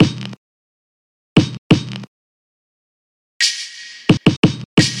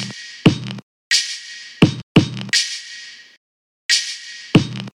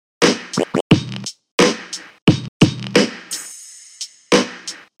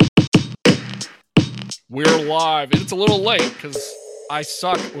We're live, and it's a little late because I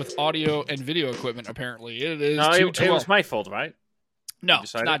suck with audio and video equipment, apparently. It is No, 2:12. it was my fault, right? No,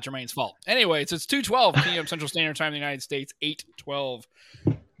 it's not Jermaine's fault. Anyways, it's 2:12 p.m. Central Standard Time in the United States, 8:12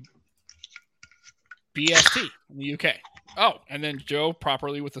 BST in the UK. Oh, and then Joe,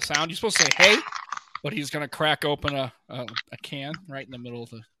 properly with the sound. You're supposed to say, hey, but he's going to crack open a can right in the middle of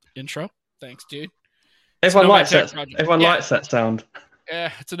the intro. Thanks, dude. Everyone likes that. Everyone likes that sound.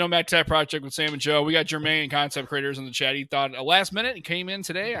 Yeah, it's a Nomad Tech project with Sam and Joe. We got Jermaine, concept creators, in the chat. He thought a last minute. He came in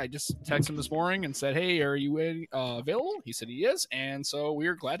today. I just texted him this morning and said, hey, are you available? He said he is. And so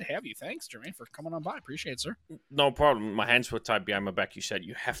we're glad to have you. Thanks, Jermaine, for coming on by. Appreciate it, sir. No problem. My hands were tied behind my back. You said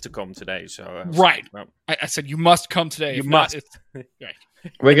you have to come today. So right. Well, I said you must come today. You must. Right.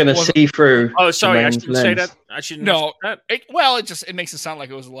 We're going to see through. Oh, sorry. I shouldn't say that. I shouldn't. No. It makes it sound like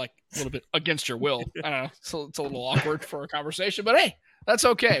it was like a little bit against your will. I don't know. So it's a little awkward for a conversation, but hey. That's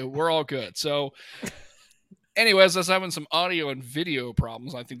okay. We're all good. So, anyways, I was having some audio and video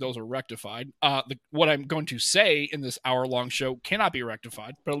problems. I think those are rectified. What I'm going to say in this hour-long show cannot be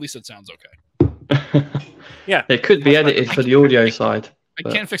rectified, but at least it sounds okay. Yeah. It could be edited for the audio side. I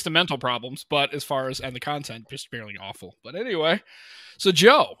can't fix the mental problems, but as far as and the content, just barely awful. But anyway, so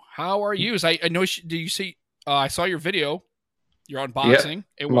Joe, how are you? I know. Do you see? I saw your video. Your unboxing, yep.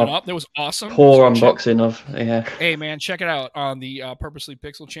 It went up. That was awesome. Poor unboxing of, yeah. Hey, man, check it out on the Purposely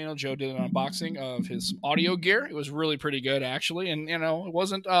Pixel channel. Joe did an unboxing of his audio gear. It was really pretty good, actually. And, it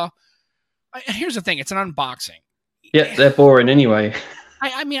wasn't... here's the thing. It's an unboxing. Yeah, they're boring anyway.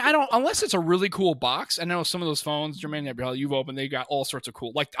 I mean, I don't... Unless it's a really cool box. I know some of those phones, Jermaine, you've opened, they got all sorts of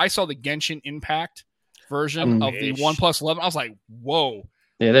cool... Like, I saw the Genshin Impact version of the OnePlus 11. I was like, whoa.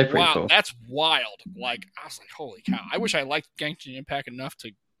 Yeah, they're pretty cool. That's wild. Like, I was like, holy cow. I wish I liked Genshin Impact enough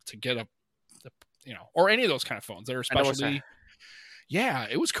to get or any of those kind of phones. They're especially... Yeah,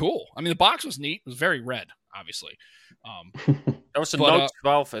 it was cool. I mean, the box was neat. It was very red, obviously. There was a Note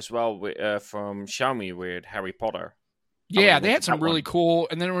 12 as well from Xiaomi with Harry Potter. Yeah, they had some really cool...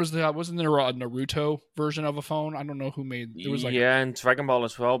 And then there was wasn't there a Naruto version of a phone? I don't know who made... It was and Dragon Ball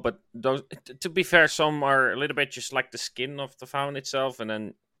as well. But those, to be fair, some are a little bit just like the skin of the phone itself, and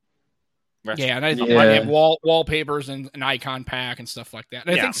then... Yeah, and I have wallpapers and an icon pack and stuff like that.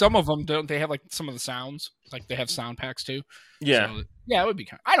 And I think some of them don't. They have like some of the sounds, like they have sound packs too. Yeah, so, yeah, it would be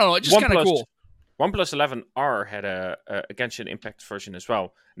kind. I don't know. It's just kind of cool. OnePlus 11R had a Genshin Impact version as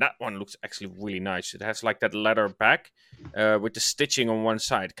well. And that one looks actually really nice. It has like that leather back with the stitching on one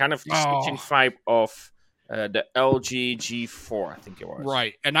side, kind of the stitching vibe of the LG G4, I think it was.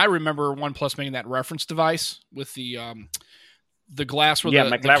 Right, and I remember OnePlus making that reference device with the glass with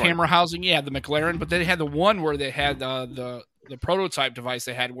the camera housing. Yeah, the McLaren. But they had the one where they had the prototype device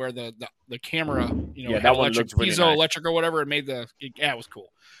they had where the camera, that one looked really nice. Or whatever, it made it was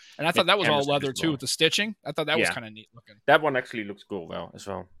cool. And I thought that was all leather too with the stitching. I thought that was kind of neat looking. That one actually looks cool as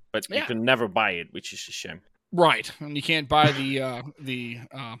well. But you can never buy it, which is a shame. Right, and you can't buy the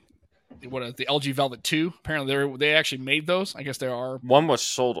LG Velvet 2. Apparently they actually made those. I guess there are. One was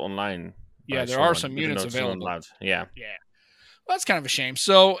sold online. Yeah, there are some units available. Yeah. Well, that's kind of a shame.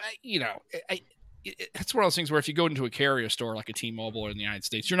 So, it's one of those things where if you go into a carrier store like a T-Mobile or in the United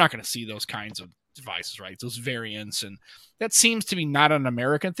States, you're not going to see those kinds of devices, right? Those variants. And that seems to be not an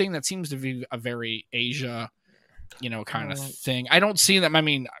American thing. That seems to be a very Asia, kind of thing. I don't see them. I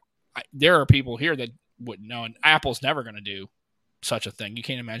mean, there are people here that wouldn't know. And Apple's never going to do such a thing. You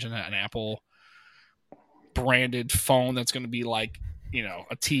can't imagine an Apple branded phone that's going to be like,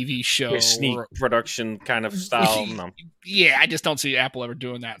 a TV show. A sneak production kind of style. No. Yeah, I just don't see Apple ever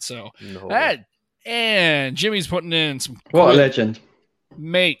doing that. So, and Jimmy's putting in some... What a legend.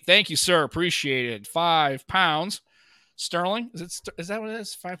 Mate, thank you, sir. Appreciate it. £5 sterling. Is that what it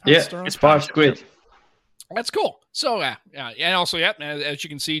is? £5 sterling? It's £5. That's cool. So, and also, as you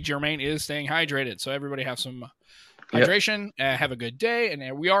can see, Jermaine is staying hydrated. So everybody have some hydration. Have a good day.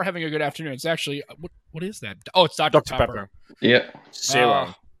 And we are having a good afternoon. It's actually... What is that? Oh, it's Dr. Pepper. Yeah.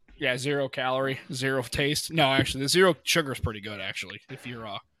 0. 0 calorie, 0 taste. No, actually, the 0 sugar is pretty good, actually. If you're...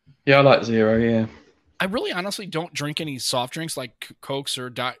 Yeah, I like 0, yeah. I really honestly don't drink any soft drinks like Cokes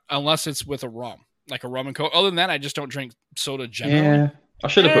or unless it's with a rum. Like a rum and Coke. Other than that, I just don't drink soda generally. Yeah. I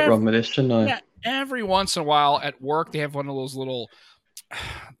should have put rum with this, shouldn't I? Yeah, every once in a while at work, they have one of those little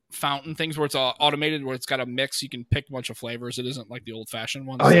fountain things where it's automated, where it's got a mix. You can pick a bunch of flavors. It isn't like the old-fashioned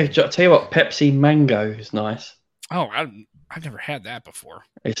ones. Oh, yeah. I'll tell you what, Pepsi Mango is nice. Oh, I've never had that before.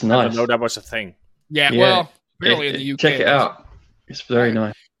 It's nice. I didn't know that was a thing. Yeah. Well, really in the UK. Check it out. It's very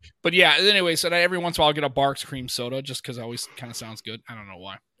nice. But yeah, anyway, so every once in a while I'll get a Barks cream soda just because it always kind of sounds good. I don't know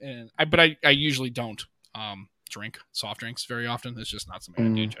why. But I usually don't drink soft drinks very often. It's just not something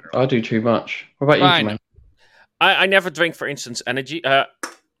I do generally. I do too much. What about you, Jermaine? I never drink, for instance, energy.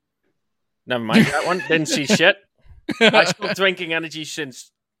 Never mind that one. Didn't see shit. I stopped drinking energy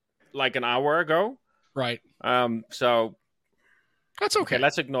since like an hour ago. Right. So that's okay.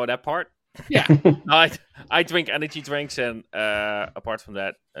 Let's ignore that part. Yeah. I drink energy drinks, and apart from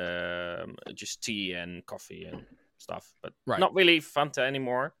that, just tea and coffee and stuff. But not really Fanta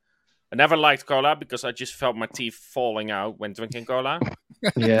anymore. I never liked cola because I just felt my teeth falling out when drinking cola.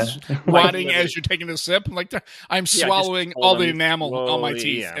 Yeah. Rotting as you're taking a sip. I'm swallowing all the enamel on my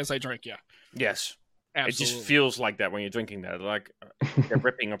teeth as I drink. Yeah. Yes. Absolutely. It just feels like that when you're drinking that. Like they're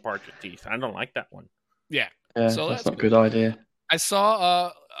ripping apart your teeth. I don't like that one. Yeah. So that's not a good idea. I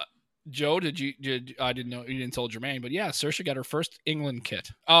saw Joe, I didn't know you didn't tell Jermaine, but yeah, Saoirse got her first England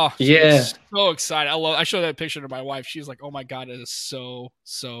kit. Oh, yeah, so excited! I showed that picture to my wife. She's like, "Oh my god, it is so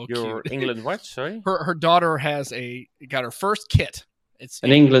Your cute." England what? Sorry, her daughter got her first kit. It's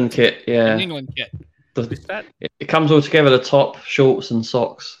an England kit. Yeah, an England kit. It comes all together: the top, shorts, and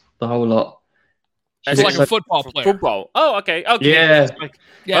socks, the whole lot. She's like a football player. Football. Oh, okay. Yeah,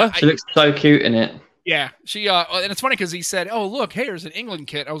 yeah. She looks so cute in it. Yeah, she and it's funny because he said, "Oh, look, here's an England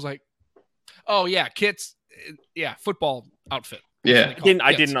kit." I was like, "Oh yeah, kits, yeah, football outfit." Yeah,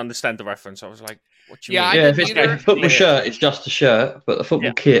 I didn't understand the reference. I was like, "What you mean?" Yeah, if it's a football shirt, it's just a shirt, but the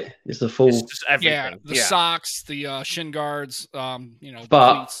football kit is the full. It's just everything. Yeah, the socks, the shin guards, but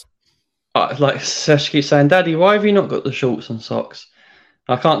cleats. Like Sesh keeps saying, "Daddy, why have you not got the shorts and socks?"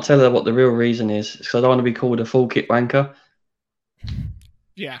 I can't tell her what the real reason is because I don't want to be called a full kit wanker.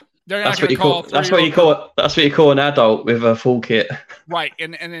 Yeah. That's what you call an adult with a full kit. Right.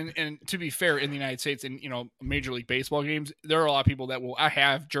 And to be fair, in the United States, in Major League Baseball games, there are a lot of people that I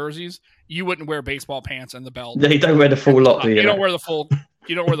have jerseys. You wouldn't wear baseball pants and the belt. They don't wear the full lot, do you? You don't wear the full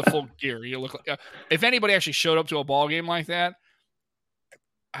gear. You look like if anybody actually showed up to a ball game like that,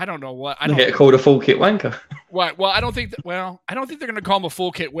 I don't know what. I don't get called a full kit wanker. Right. Well, I don't think they're going to call him a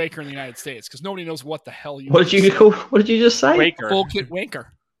full kit wanker in the United States because nobody knows what the hell you. What did you just say? Waker. Full kit wanker.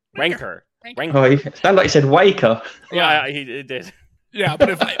 Wanker. Oh, it sounded like you said Waker. Yeah, he did. Yeah,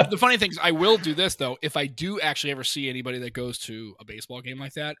 but the funny thing is, I will do this though. If I do actually ever see anybody that goes to a baseball game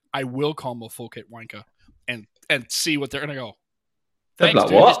like that, I will call them a full kit wanker and see what they're gonna go. Thanks,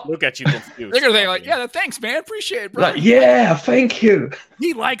 like, what? Just look at you confused. They're gonna think like, "Yeah, thanks, man. Appreciate it, bro." Like, yeah, thank you.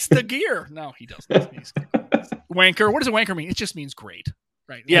 He likes the gear. No, he doesn't. He's wanker. What does a wanker mean? It just means great,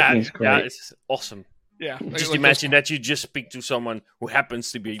 right? Yeah, it's awesome. Yeah, just imagine that you just speak to someone who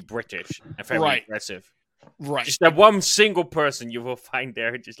happens to be British and very aggressive. Right. Just that one single person you will find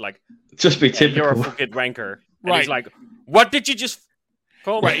there, just be typical. You're a fucking wanker. And right. He's like, what did you just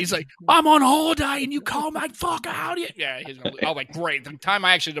call me? Right. He's like, I'm on holiday and you call my fuck out. Yeah. I'm like, great. The time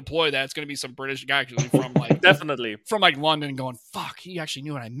I actually deploy that, it's going to be some British guy actually from definitely from London going, fuck, he actually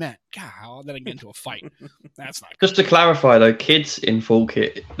knew what I meant. God, then I get into a fight. That's not good. Just to clarify though, kids in full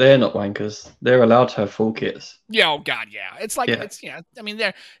kit, they're not wankers. They're allowed to have full kits. Yeah, oh god, yeah. It's like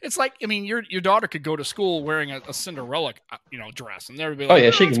your daughter could go to school wearing a Cinderella dress and they'd be like, oh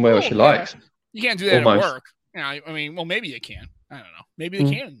yeah, she can wear what she likes. You can't do that at work. Well, maybe you can. I don't know. Maybe they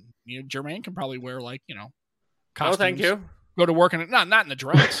can. Jermaine can probably wear costumes. Oh, thank you. Go to work in not in the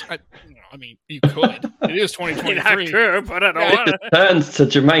dress. You could. It is 2023. I could, but I don't want it. Turns to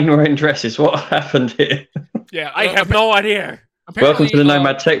Jermaine wearing dresses. What happened here? Yeah, I have no idea. Welcome to the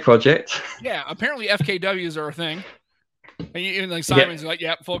Nomad Tech Project. Yeah, apparently FKWs are a thing. And even Simon's like,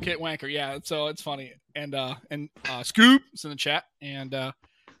 yeah, full kit wanker. Yeah, so it's funny. And Scoop is in the chat. And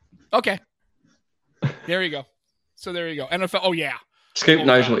okay, there you go. So there you go. NFL. Oh yeah, Scoop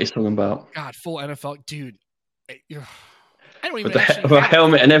knows what he's talking about. God, full NFL, dude. I don't even with a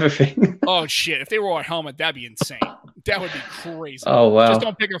helmet and everything. Oh shit! If they wore a helmet, that'd be insane. That would be crazy. Oh wow! Just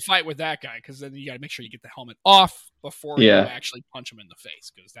don't pick a fight with that guy because then you got to make sure you get the helmet off before you actually punch him in the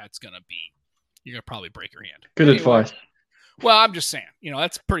face because that's gonna be you're gonna probably break your hand. Good advice. Well, I'm just saying,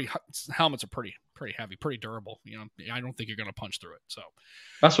 that's pretty. Helmets are pretty heavy, pretty durable. I don't think you're gonna punch through it. So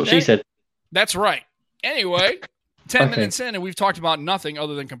that's what she said. That's right. Anyway. 10 minutes in, and we've talked about nothing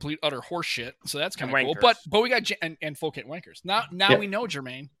other than complete utter horse shit. So that's kind of cool. But we got and full kit wankers. Now we know,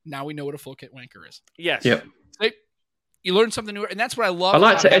 Jermaine. Now we know what a full kit wanker is. Yes. Yep. You learn something new, and that's what I love. I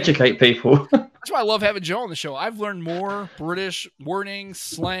like to educate people. That's why I love having Joe on the show. I've learned more British wording,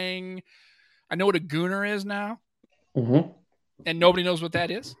 slang. I know what a gooner is now, and nobody knows what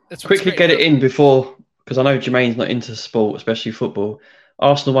that is. That's quickly get it in before, because I know Jermaine's not into sport, especially football.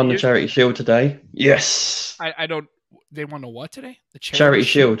 Arsenal won the Charity Shield today. Yes. I don't. They won the what today? The Charity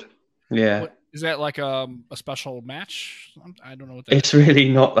Shield. Yeah. What, is that like a special match? I don't know what that It's really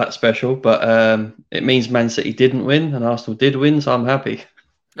not that special, but it means Man City didn't win and Arsenal did win, so I'm happy.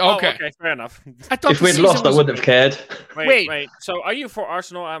 Okay. Okay, fair enough. I thought If the we'd season lost, I was- wouldn't have cared. Wait. So, are you for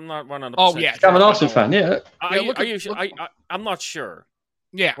Arsenal? I'm not 100%. Oh, yeah. I'm an Arsenal fan, yeah. I'm not sure.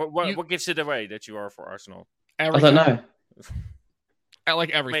 Yeah. What gives it away that you are for Arsenal? I don't know. I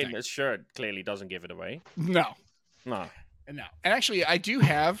like everything. I mean, the shirt clearly doesn't give it away. No. No. And actually, I do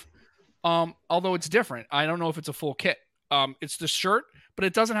have, although it's different. I don't know if it's a full kit. It's the shirt, but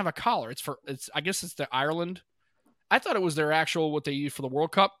it doesn't have a collar. I guess it's the Ireland. I thought it was their actual what they use for the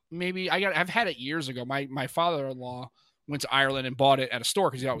World Cup. Maybe I've had it years ago. My father-in-law went to Ireland and bought it at a store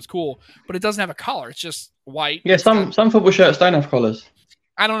because he thought it was cool, but it doesn't have a collar. It's just white. Yeah, some football shirts don't have collars.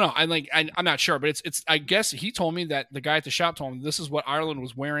 I don't know. I'm not sure, but it's. I guess he told me that the guy at the shop told him this is what Ireland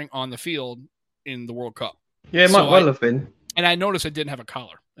was wearing on the field in the World Cup. Yeah, it might well have been. And I noticed it didn't have a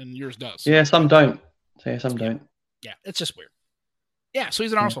collar, and yours does. Yeah, some don't. Yeah, some don't. Yeah, it's just weird. Yeah, so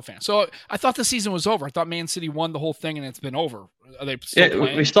he's an Arsenal fan. So I thought the season was over. I thought Man City won the whole thing, and it's been over. Are they still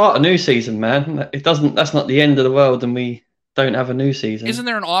playing? We start a new season, man. It doesn't. That's not the end of the world, and we don't have a new season. Isn't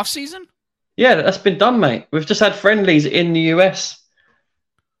there an off season? Yeah, that's been done, mate. We've just had friendlies in the US.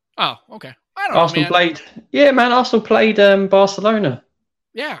 Oh, okay. I don't Arsenal know, man. played. Yeah, man. Arsenal played Barcelona.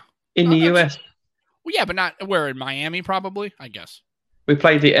 Yeah. In the US. Well, yeah, but not where in Miami, probably. I guess we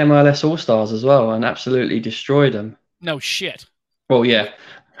played the MLS All Stars as well, and absolutely destroyed them. No shit. Well, yeah.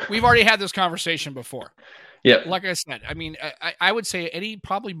 We've already had this conversation before. Yeah. Like I said, I mean, I would say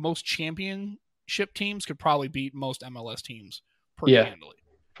probably most championship teams could probably beat most MLS teams pretty handily.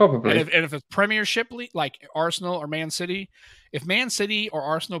 Probably. And if it's Premiership like Arsenal or Man City, if Man City or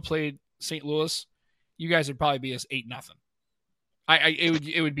Arsenal played St. Louis, you guys would probably be as 8-0.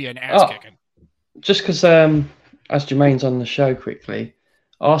 It would be an ass kicking. Just because, as Jermaine's on the show quickly,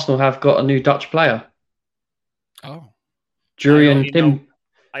 Arsenal have got a new Dutch player. Oh.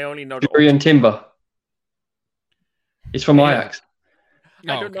 I only know Jurien Timber. He's from Ajax.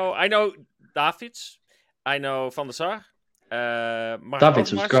 I don't know. I know Davids. I know Van der Sar.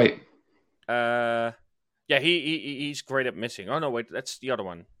 Davids was great. Yeah, he's great at missing. Oh no, wait, that's the other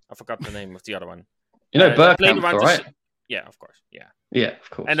one. I forgot the name of the other one. You know Bergkamp, right? Yeah, of course. Yeah. Yeah, of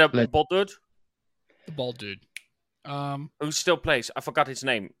course. And the bald dude. The bald dude. Who still plays? I forgot his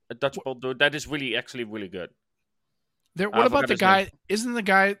name. A Dutch bald dude. That is actually really good. What about the guy? Name. Isn't the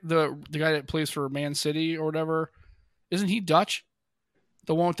guy the guy that plays for Man City or whatever? Isn't he Dutch?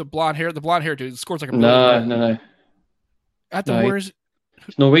 The one with the blonde hair. The blonde hair dude scores like a no. Where's?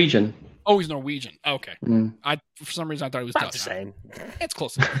 He's Norwegian. Oh, he's Norwegian. Okay. Mm. For some reason I thought he was Not Dutch. The same. It's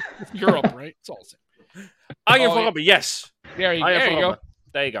close. Europe, right? It's all the same. Arjen Robben, yes. There you go.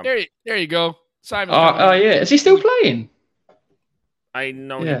 There you go. There you go. Simon. Oh yeah. Is he still playing? I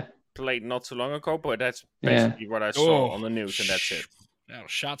know he played not too long ago, but that's basically what I saw on the news, and that's it. Now,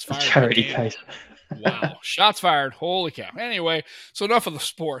 shots fired. Charity case. Wow. Shots fired. Holy cow. Anyway, so enough of the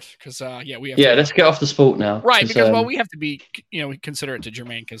sport, because we have let's get off the sport now. Right, because we have to be considerate to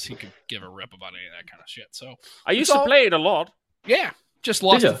Jermaine, because he could give a rip about any of that kind of shit. So I used to play it a lot. Yeah. Just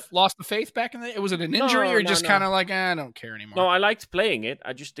lost the faith back in the. Was it an injury or just kind of like I don't care anymore? No, I liked playing it.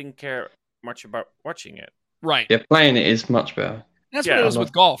 I just didn't care much about watching it. Right. Yeah, playing it is much better. That's what it is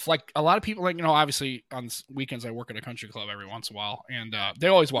with golf. Like a lot of people, obviously on weekends I work at a country club every once in a while, and they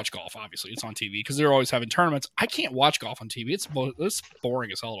always watch golf. Obviously, it's on TV because they're always having tournaments. I can't watch golf on TV. It's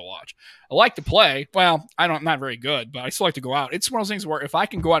boring as hell to watch. I like to play. Well, I'm not very good, but I still like to go out. It's one of those things where if I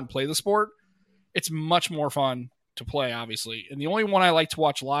can go out and play the sport, it's much more fun to play, obviously. And the only one I like to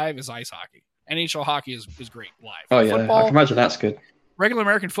watch live is ice hockey. NHL hockey is great live. Oh yeah, football, I can imagine that's good. Regular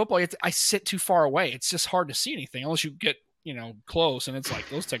American football, I sit too far away. It's just hard to see anything unless you get close, and it's like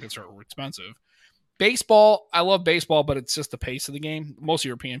those tickets are expensive. Baseball, I love baseball, but it's just the pace of the game. Most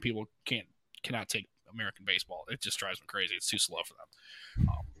European people cannot take American baseball. It just drives them crazy. It's too slow for them.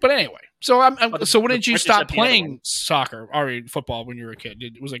 But anyway, so so when did you stop playing soccer or football when you were a kid?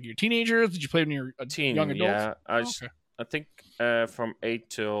 Was it like your teenagers? Did you play when you were a teen, young adult? Yeah, I think from 8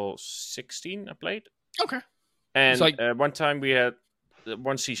 till 16 I played. Okay. And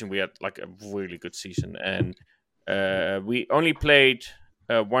one season we had like a really good season, and we only played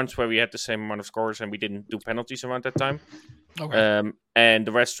once where we had the same amount of scores and we didn't do penalties around that time. Okay. And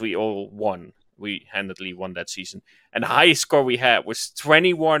the rest we all won. We handedly won that season. And the highest score we had was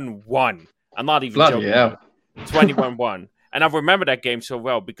 21-1. I'm not even joking. Yeah. 21-1. And I remember that game so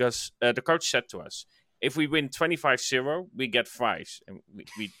well because the coach said to us, if we win 25-0, we get fries. And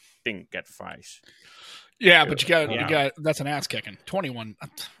we didn't get fries. Yeah, but you got that's an ass kicking. 21.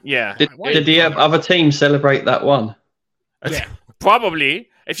 Yeah. Did the other team celebrate that one? Yeah. Probably.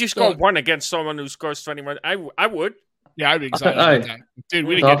 If you score one against someone who scores 21, I would. Yeah, I'd be excited about that. Dude,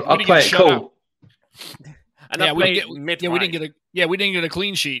 we didn't get I'll play it cool. And we didn't Yeah, we didn't get a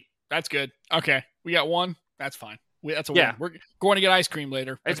clean sheet. That's good. Okay, we got one. That's fine. That's a win. We're going to get ice cream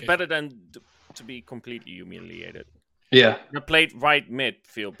later. It's better than to be completely humiliated. Yeah. I played right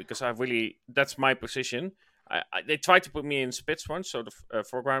midfield because that's my position. They tried to put me in Spitz once, so the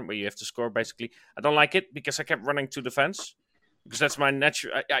foreground where you have to score basically. I don't like it because I kept running to defense because that's my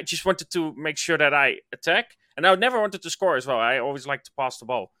natural. I just wanted to make sure that I attack, and I never wanted to score as well. I always like to pass the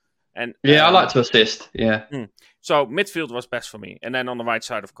ball. And I like to assist. Yeah. So midfield was best for me, and then on the right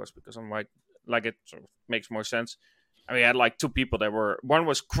side, of course, because I'm right, like it sort of makes more sense. And we had like two people one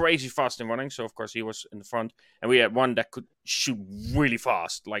was crazy fast in running, so of course he was in the front, and we had one that could shoot really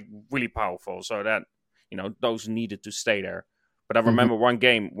fast, like really powerful. So that those needed to stay there. But I remember one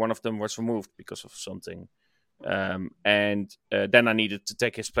game, one of them was removed because of something, and then I needed to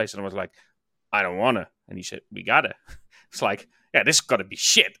take his place, and I was like, I don't wanna, and he said, we gotta. It's like, yeah, this got to be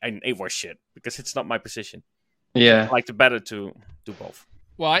shit, and it was shit because it's not my position. Yeah, I like the better to do both.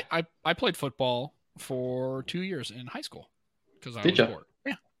 Well, I played football for 2 years in high school because I was bored.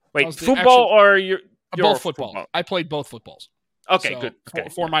 Yeah. Wait, football or your both football? I played both footballs. Okay, good. Okay.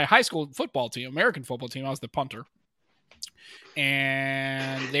 For my high school football team, American football team, I was the punter,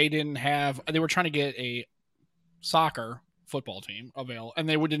 and they were trying to get a soccer football team available, and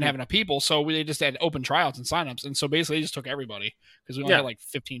they didn't have enough people, so they just had open tryouts and signups, and so basically they just took everybody because we only had like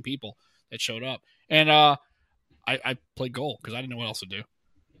 15 people that showed up, and I played goal because I didn't know what else to do.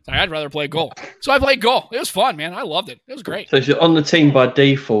 So I'd rather play goal, so I played goal. It was fun, man. I loved it. It was great. So you're on the team by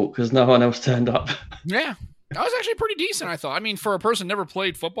default because no one else turned up. Yeah, I was actually pretty decent. I thought. I mean, for a person never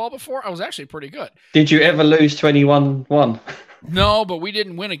played football before, I was actually pretty good. Did you ever lose 21-1? No, but we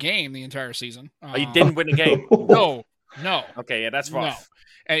didn't win a game the entire season. You didn't win a game? No. Okay, yeah, that's rough.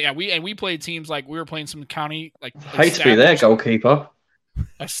 No. And we played teams like we were playing some county like. Hate to be their goalkeeper.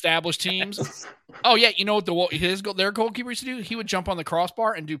 Established teams. Oh yeah, you know what their goalkeeper used to do? He would jump on the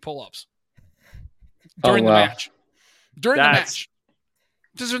crossbar and do pull-ups during the match. During the match,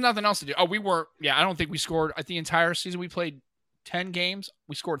 because there's nothing else to do. Oh, we were. Yeah, I don't think we scored at the entire season. We played 10 games.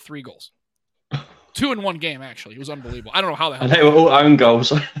 We scored 3 goals. 2 in one game. Actually, it was unbelievable. I don't know how the hell. And they were all own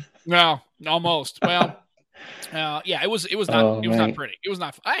goals. No, almost. Well. Yeah, it was not not pretty. It was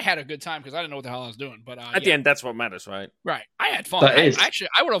not. I had a good time because I didn't know what the hell I was doing. But at the end, that's what matters, right? Right. I had fun. I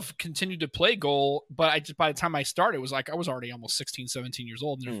would have continued to play goal, but by the time I started, it was like I was already almost 16, 17 years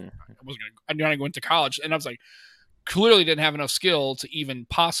old. And I knew I went to college, and I was like, clearly didn't have enough skill to even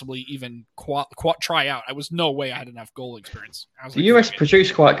possibly try out. I was no way I had enough goal experience. The US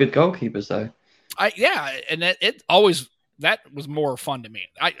produced quite good goalkeepers, though. And it always that was more fun to me.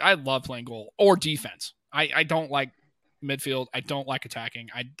 I love playing goal or defense. I don't like midfield. I don't like attacking.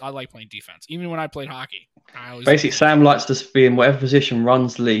 I like playing defense. Even when I played hockey. Basically, Sam likes to be in whatever position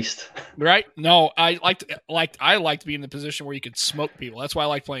runs least. Right? No, I like to be in the position where you could smoke people. That's why I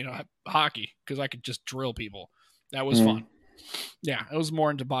like playing hockey, because I could just drill people. That was fun. Yeah, it was more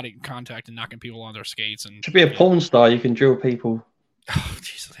into body contact and knocking people on their skates. And to be a porn star, you can drill people. Oh,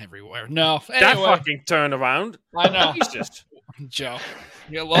 Jesus, everywhere. No, anyway. That fucking turnaround. I know. He's just Joe.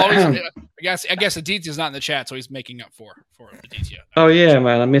 Yeah, well, I guess Aditya's not in the chat, so he's making up for Aditya. Oh yeah,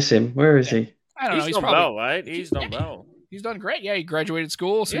 man, I miss him. Where is he? I don't know. He's done well, right? He's done well. He's done great. Yeah, he graduated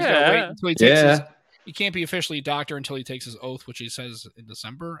school, so he's got to wait until he takes he can't be officially a doctor until he takes his oath, which he says in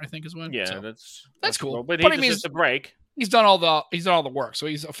December, I think is when. Yeah, so, that's cool. But he needs a break. He's done all the work, so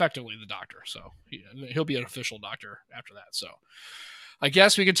he's effectively the doctor. So he'll be an official doctor after that. So I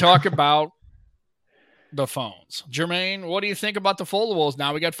guess we could talk about the phones. Jermaine, what do you think about the foldables?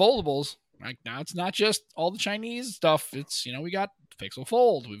 Now we got foldables. Like now it's not just all the Chinese stuff. It's, we got Pixel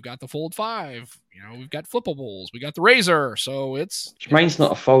Fold. We've got the Fold 5. We've got flippables. We got the Razor. So it's... Jermaine's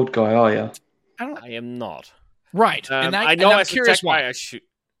not a fold guy, are you? I am not. Right. I know as a tech guy, I should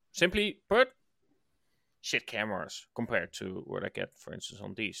simply put shit cameras compared to what I get, for instance,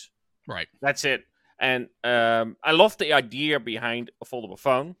 on these. Right. That's it. And I love the idea behind a foldable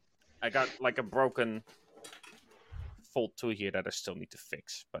phone. I got like a broken Fold 2 here that I still need to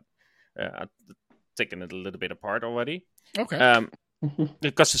fix, but I've taken it a little bit apart already. Okay.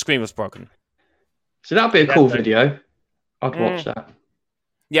 Because the screen was broken. So that'd be a cool video. I'd watch that.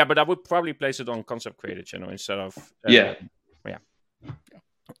 Yeah, but I would probably place it on Concept Creator channel instead of... Yeah.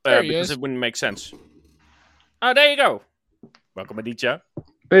 Because it wouldn't make sense. Oh, there you go. Welcome, Aditya.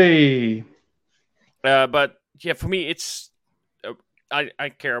 Hey. But yeah, for me, it's... I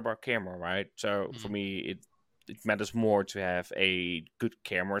care about camera, right? So for me, it matters more to have a good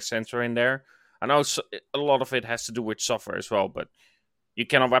camera sensor in there. I know a lot of it has to do with software as well, but you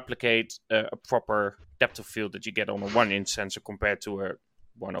cannot replicate a proper depth of field that you get on a 1-inch sensor compared to a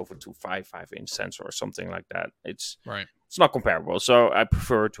 1/255-inch sensor or something like that. It's right. it's not comparable. So I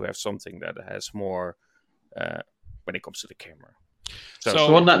prefer to have something that has more when it comes to the camera.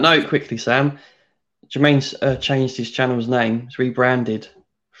 So on that note, quickly, Sam, Jermaine's changed his channel's name. It's rebranded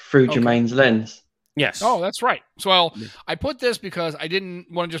through Jermaine's lens. Yes. Oh, that's right. So I put this because I didn't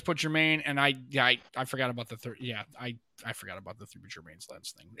want to just put Jermaine, and I forgot about the third. Yeah, I forgot about the through Jermaine's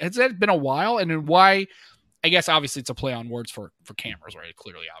lens thing. It's been a while, and then why? I guess obviously it's a play on words for cameras, right?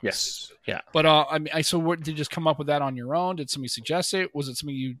 Clearly, obviously. Yes. Yeah. But so what, did you just come up with that on your own? Did somebody suggest it? Was it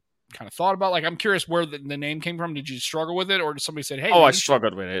something you kind of thought about? Like, I'm curious where the name came from. Did you struggle with it, or did somebody say, "Hey"? I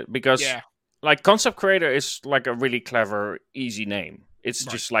struggled with it because, like, concept creator is like a really clever, easy name. It's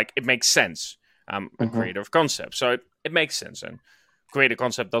just like it makes sense. I'm a creator of concept, so it makes sense. And create a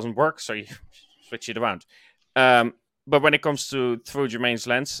concept doesn't work, so you switch it around. But when it comes to through Jermaine's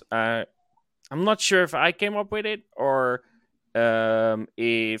lens, I'm not sure if I came up with it or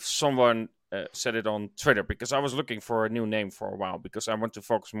if someone said it on Twitter, because I was looking for a new name for a while because I want to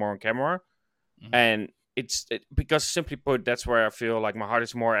focus more on camera. And because simply put, that's where I feel like my heart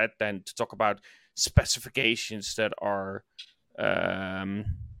is more at than to talk about specifications that are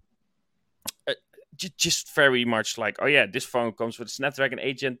just very much like, oh yeah, this phone comes with Snapdragon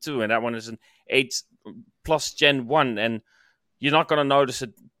 8 Gen 2 and that one is an 8 Plus Gen 1, and you're not going to notice a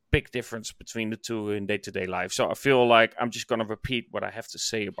big difference between the two in day-to-day life. So I feel like I'm just going to repeat what I have to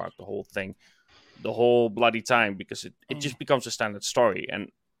say about the whole thing the whole bloody time, because it just becomes a standard story.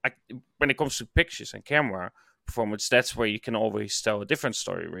 And when it comes to pictures and camera performance, that's where you can always tell a different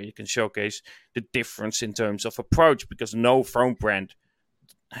story, where you can showcase the difference in terms of approach, because no phone brand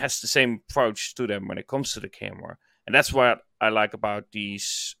has the same approach to them when it comes to the camera. And that's what I like about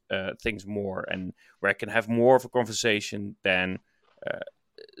these things more, and where I can have more of a conversation than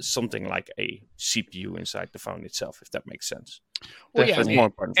something like a CPU inside the phone itself, if that makes sense. Well, yeah, more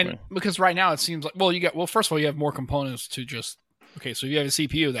important for me. Because right now it seems like, first of all, you have more components to just, okay, so you have a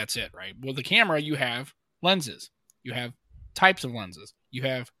CPU, that's it, right? Well, the camera, you have lenses, you have types of lenses, you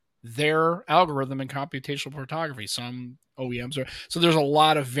have their algorithm in computational photography. Some OEMs are, so there's a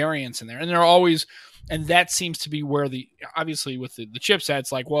lot of variance in there, and they're always, and that seems to be where obviously with the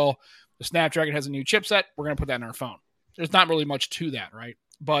chipsets, like, well, the Snapdragon has a new chipset, we're going to put that in our phone. There's not really much to that, right?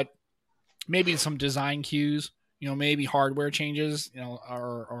 But maybe some design cues, maybe hardware changes,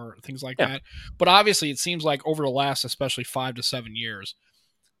 or things like that. But obviously it seems like over the last, especially 5 to 7 years,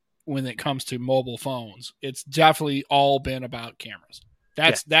 when it comes to mobile phones, it's definitely all been about cameras.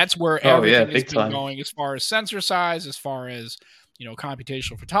 That's where everything has been going, as far as sensor size, as far as,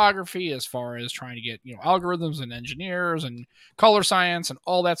 computational photography, as far as trying to get, algorithms and engineers and color science and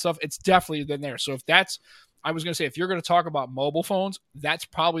all that stuff. It's definitely been there. So I was going to say, if you're going to talk about mobile phones, that's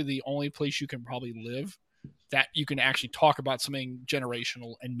probably the only place you can probably live that you can actually talk about something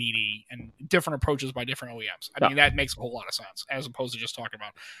generational and meaty and different approaches by different OEMs. I mean, that makes a whole lot of sense, as opposed to just talking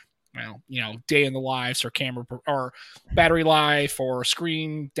about, day in the lives, or camera or battery life, or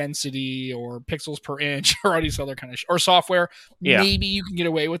screen density, or pixels per inch, or all these other kind of or software. Maybe you can get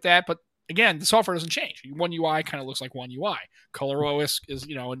away with that, but again, the software doesn't change. One UI kind of looks like one UI. ColorOS is,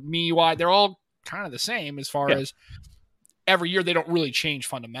 and MIUI, they're all kind of the same as far as every year they don't really change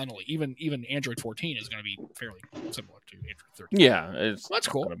fundamentally. Even Android 14 is going to be fairly similar to Android 13. Yeah, that's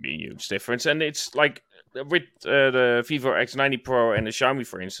cool. Going to be a huge difference, and it's like with the Vivo X90 Pro and the Xiaomi,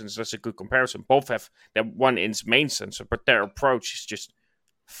 for instance, that's a good comparison. Both have that 1-inch main sensor, but their approach is just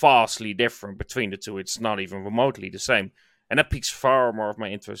vastly different between the two. It's not even remotely the same, and that piques far more of my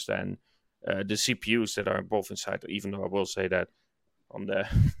interest than the CPUs that are involved inside. Even though I will say that on the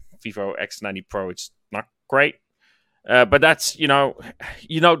Vivo X90 Pro, it's not great. But that's,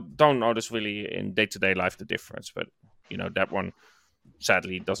 don't notice really in day-to-day life the difference. But, that one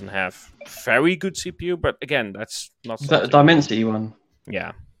sadly doesn't have very good CPU. But again, that's not... Is that the Dimensity one?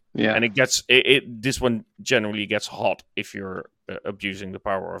 Yeah. Yeah. And this one generally gets hot if you're abusing the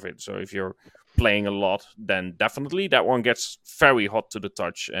power of it. So if you're playing a lot, then definitely that one gets very hot to the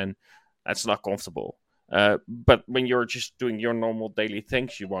touch. And that's not comfortable. But when you're just doing your normal daily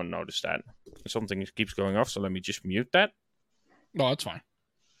things, you won't notice that. Something keeps going off, so let me just mute that. No, that's fine.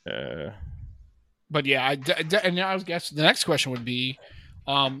 But yeah, and I guess the next question would be,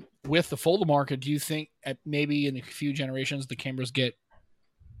 with the foldable market, do you think maybe in a few generations the cameras get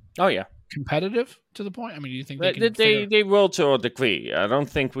competitive to the point? I mean, do you think they will to a degree? I don't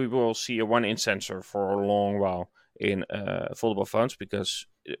think we will see a 1-inch sensor for a long while in foldable phones, because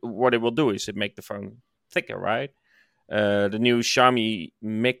what it will do is it make the phone thicker, right? The new Xiaomi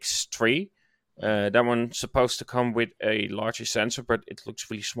Mix 3, that one's supposed to come with a larger sensor, but it looks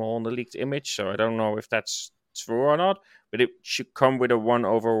really small in the leaked image, so I don't know if that's true or not, but it should come with a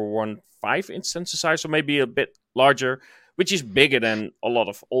 1/1.5 inch sensor size, so maybe a bit larger, which is bigger than a lot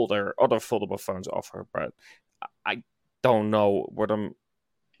of other foldable phones offer. But I don't know what I'm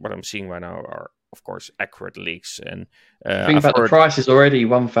seeing right now are, of course, accurate leaks. And Think about the price is already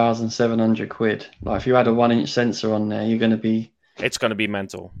 £1,700. Like if you had a 1-inch sensor on there, it's going to be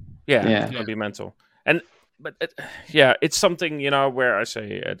mental. Yeah, yeah. It's going to be mental. But it's something, where I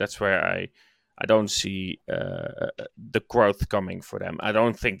say that's where I don't see the growth coming for them. I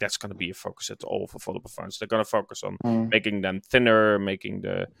don't think that's going to be a focus at all for foldable phones. They're going to focus on making them thinner, making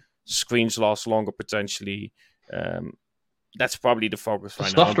the screens last longer potentially. That's probably the focus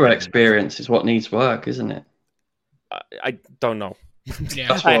right now. Software experience is what needs work, isn't it? I don't know.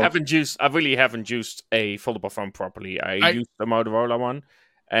 Yeah, I really haven't used a foldable phone properly. I used the Motorola one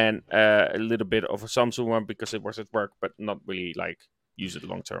and a little bit of a Samsung one because it was at work, but not really like use it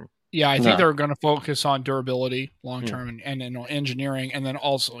long term. Yeah, I think they're going to focus on durability long term and engineering, and then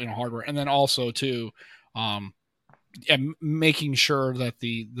also hardware, and then also too, making sure that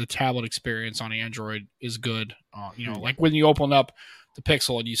the tablet experience on Android is good. Like when you open up the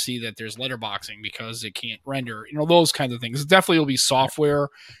Pixel and you see that there's letterboxing because it can't render, those kinds of things. It definitely will be software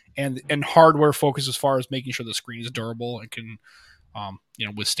and hardware focused as far as making sure the screen is durable and can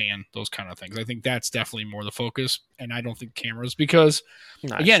withstand those kind of things. I think that's definitely more the focus, and I don't think cameras, because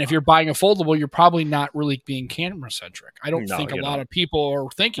again, if you're buying a foldable, you're probably not really being camera centric. I don't think a lot of people are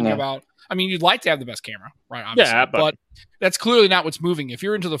thinking about. I mean, you'd like to have the best camera, right? Obviously, yeah, but that's clearly not what's moving. If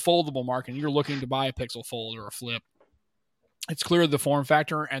you're into the foldable market and you're looking to buy a Pixel Fold or a Flip, it's clearly the form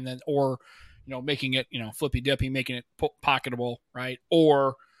factor, and then making it flippy dippy, making it pocketable, right?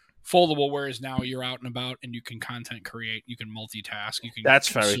 Or foldable, whereas now you're out and about and you can content create, you can multitask, you can. That's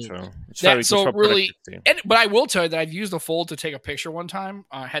very true. It's very so really, but I will tell you that I've used the Fold to take a picture one time.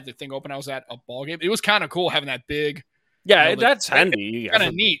 I had the thing open. I was at a ball game. It was kind of cool having that big. Yeah, that's handy. Kind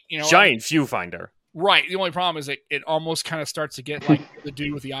of neat, giant viewfinder. Right. The only problem is that it almost kind of starts to get like the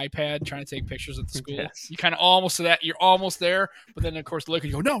dude with the iPad trying to take pictures at the school. Yes. You kind of almost to that. You're almost there, but then of course the look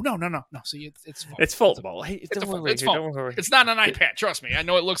and you go, no. See, it's foldable. Don't worry. It's not an iPad. Trust me. I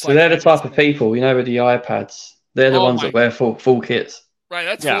know it looks like. So they're the type of people, with the iPads. They're the ones that wear full kits. Right.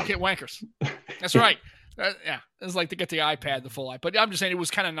 That's full kit wankers. That's right. It's like to get the iPad, the full iPad. But I'm just saying it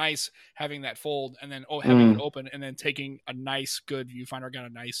was kind of nice having that fold and then having it open and then taking a nice, good viewfinder. Got a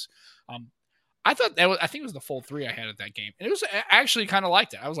nice. I think it was the Fold 3 I had at that game, and it was actually kind of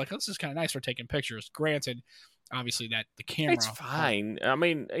liked it. I was like, this is kind of nice for taking pictures. Granted, obviously that the camera. It's fine. I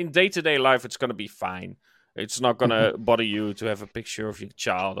mean, in day-to-day life, it's going to be fine. It's not going to bother you to have a picture of your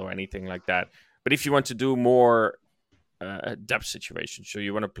child or anything like that. But if you want to do more depth situations, so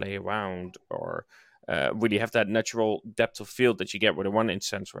you want to play around or really have that natural depth of field that you get with a 1-inch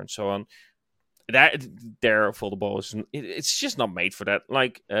sensor and so on, that their foldable it's just not made for that.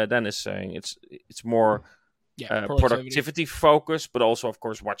 Like Dan is saying, it's more productivity focused, but also of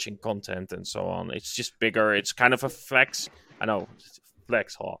course watching content and so on. It's just bigger. It's kind of a flex. I know,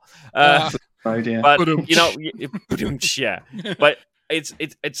 flex hall. But yeah. But it's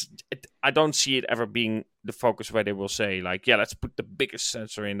I don't see it ever being the focus where they will say like, yeah, let's put the biggest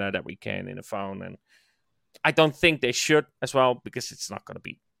sensor in there that we can in a phone. And I don't think they should as well, because it's not going to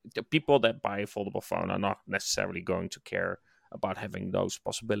be. The people that buy a foldable phone are not necessarily going to care about having those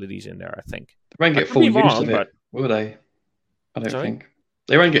possibilities in there, I think. They won't get full use of it, will they? I don't think.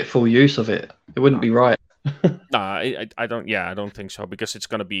 They won't get full use of it. It wouldn't be right. No, I don't. Yeah, I don't think so, because it's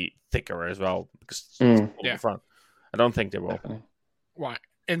going to be thicker as well. Because it's front. I don't think they will. Definitely. Right.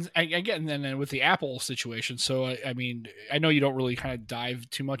 And again, then with the Apple situation, so I mean, I know you don't really kind of dive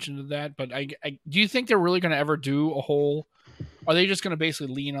too much into that, but do you think they're really going to ever do a whole? Are they just going to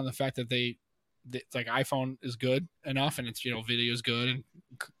basically lean on the fact that like iPhone is good enough and it's video is good and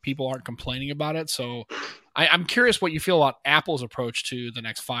people aren't complaining about it? So I'm curious what you feel about Apple's approach to the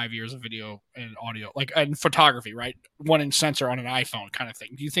next 5 years of video and audio, like and photography, right? 1-inch sensor on an iPhone kind of thing.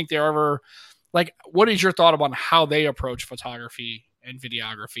 Do you think they're ever like? What is your thought about how they approach photography and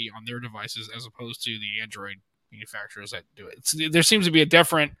videography on their devices as opposed to the Android manufacturers that do it? There seems to be a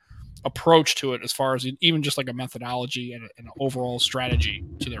different approach to it as far as even just like a methodology and an overall strategy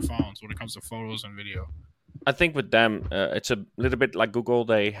to their phones when it comes to photos and video. I think with them, it's a little bit like Google.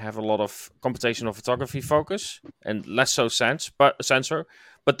 They have a lot of computational photography focus and less so sensor.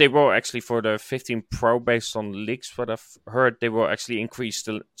 But they will actually, for the 15 Pro, based on leaks, what I've heard, they will actually increase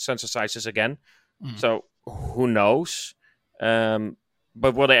the sensor sizes again. So who knows? But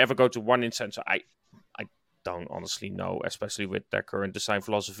will they ever go to 1-inch sensor? I don't honestly know, especially with their current design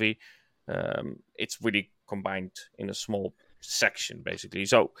philosophy. It's really combined in a small section, basically.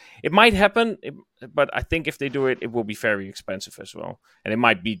 So it might happen, but I think if they do it, it will be very expensive as well. And it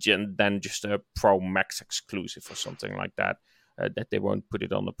might be then just a Pro Max exclusive or something like that, that they won't put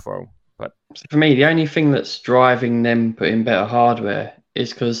it on the Pro. But for me, the only thing that's driving them putting better hardware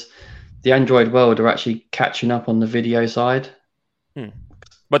is because the Android world are actually catching up on the video side.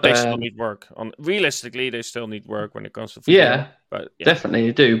 But they still need work. Realistically, they still need work when it comes to video. Yeah, but definitely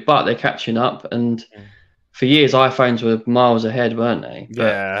they do. But they're catching up, and for years iPhones were miles ahead, weren't they?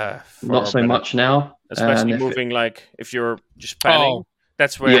 But not so much now. Especially moving if you're just panning,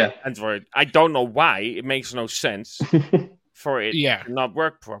 that's where Android. I don't know why it makes no sense for it to not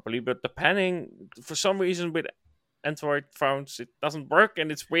work properly. But the panning, for some reason, with Android phones, it doesn't work,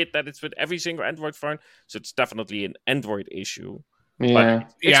 and it's weird that it's with every single Android phone. So it's definitely an Android issue. Yeah,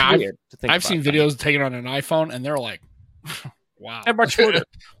 it's weird to think I've seen videos taken on an iPhone, and they're like, "Wow, and much smoother."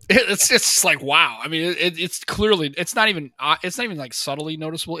 it's like wow. I mean, it's clearly it's not even like subtly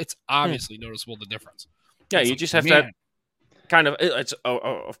noticeable. It's obviously noticeable the difference. Yeah, you just have that kind of. It's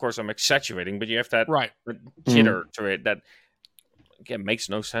of course I'm exaggerating, but you have that jitter to it that again makes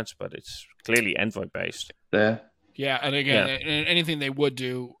no sense, but it's clearly Android based. Yeah, and again, anything they would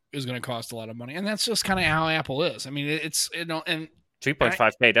do is going to cost a lot of money, and that's just kind of how Apple is. I mean, it's and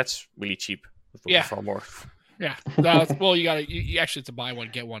 3.5K, that's really cheap. For more. Yeah. Well, you actually have to buy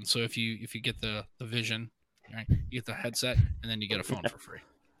one, get one. So if you get the Vision, right, you get the headset, and then you get a phone for free.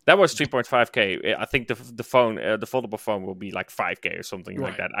 That was 3.5K. I think the phone, the foldable phone, will be like 5K or something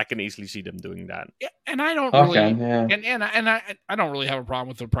like that. I can easily see them doing that. Yeah, and I don't I don't really have a problem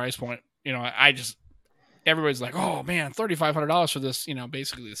with the price point. You know, I just everybody's like, oh man, $3,500 for this. You know,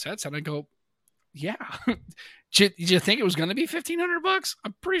 basically this headset. And I go, yeah. Did you think it was going to be $1,500?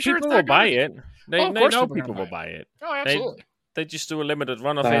 I'm pretty sure people will buy it. They know people will buy it. Oh, absolutely. They just do a limited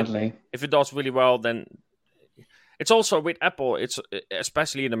run of it. If it does really well, then it's also with Apple. It's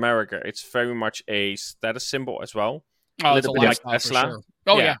especially in America. It's very much a status symbol as well. Oh, a little bit like Tesla. Sure.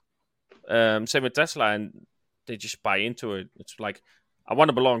 Oh yeah. Same with Tesla, and they just buy into it. It's like I want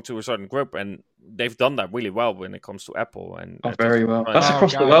to belong to a certain group, and they've done that really well when it comes to Apple. And very well. That's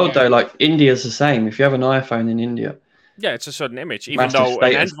across the world, though. Like India's the same. If you have an iPhone in India, it's a certain image. Even though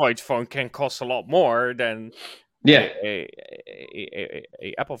an Android phone can cost a lot more than a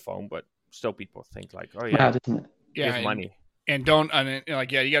Apple phone, but still people think like, oh yeah, mad, isn't it? Yeah, money. And you got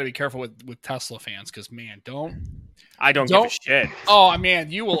to be careful with Tesla fans because man, I don't give a shit. Oh man,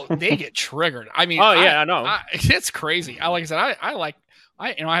 they get triggered. I mean, I know. It's crazy. Like I said,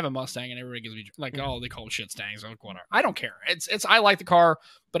 I have a Mustang, and everybody gives me like, they call it shit stangs. Like, whatever. I don't care. It's I like the car,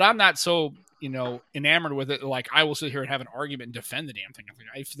 but I'm not so enamored with it. Like I will sit here and have an argument and defend the damn thing.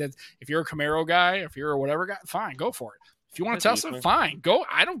 If you're a Camaro guy, if you're a whatever guy, fine, go for it. If you want a Tesla, fine, go.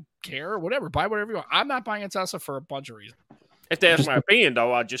 I don't care. Whatever, buy whatever you want. I'm not buying a Tesla for a bunch of reasons. If they ask my opinion,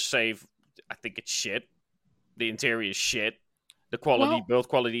 though, I'll just say I think it's shit. The interior is shit. The build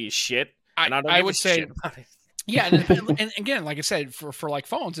quality is shit. And I would say, yeah. And again, like I said, for like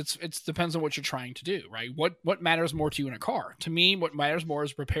phones, it depends on what you're trying to do, right? What matters more to you in a car? To me, what matters more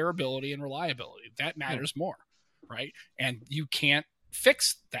is repairability and reliability. That matters more, right? And you can't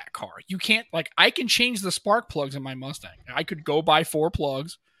fix that car. You can't I can change the spark plugs in my Mustang. I could go buy 4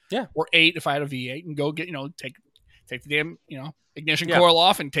 plugs, or 8 if I had a V8, and go get take the damn ignition coil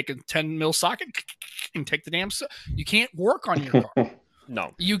off and take a 10 mil socket and take the damn. You can't work on your car.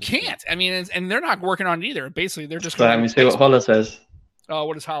 No, you can't. I mean, and they're not working on it either. Basically, they're just. Let me see what Hollis says. Oh,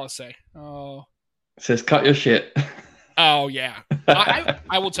 what does Hollis say? Oh, it says cut your shit. Oh yeah,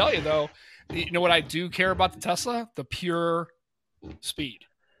 I will tell you though. You know what I do care about the Tesla? The pure speed.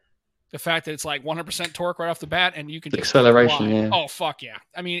 The fact that it's like 100% torque right off the bat, and you can just acceleration. fly. Yeah. Oh fuck yeah!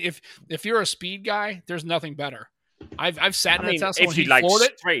 I mean, if you're a speed guy, there's nothing better. I've sat in a Tesla when he floored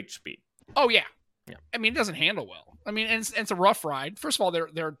it. Straight speed. Oh yeah. I mean, it doesn't handle well. I mean, and it's a rough ride. First of all,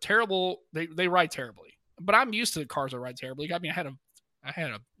 they're terrible. They ride terribly. But I'm used to cars that ride terribly. I mean, I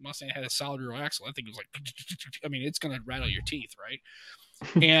had a Mustang that had a solid rear axle. I think it was like, I mean, it's gonna rattle your teeth,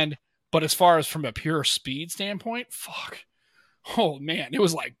 right? But as far as from a pure speed standpoint, fuck. Oh man, it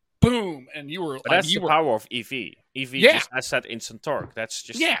was like boom, and you were. But that's the power of EV. EV just has that instant torque. That's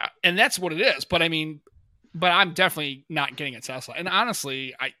just and that's what it is. But I mean. But I'm definitely not getting a Tesla. And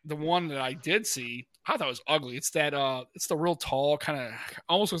honestly, the one that I did see, I thought it was ugly. It's that it's the real tall kind of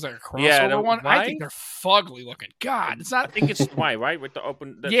almost looks like a crossover one. I think they're fugly looking. God, it's not. I think it's Y, right? With the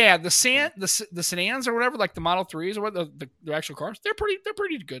open. The sedans or whatever, like the Model 3s or what the actual cars, they're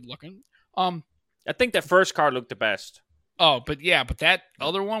pretty good looking. I think that first car looked the best. Oh, but that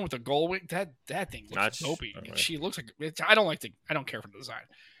other one with the gold wing, that thing looks dopey. Right. She looks like I don't care for the design.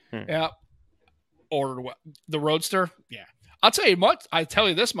 Yeah. Ordered the Roadster. Yeah. I'll tell you much. I tell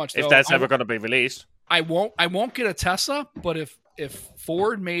you this much though. If that's ever going to be released, I won't get a Tesla. But if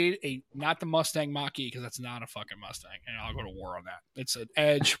Ford made not the Mustang Mach-E, because that's not a fucking Mustang, and I'll go to war on that. It's an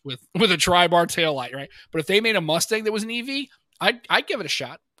Edge with a tri-bar taillight, right? But if they made a Mustang that was an EV, I'd give it a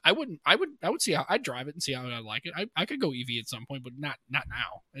shot. I would see how I'd drive it and see how I like it. I could go EV at some point, but not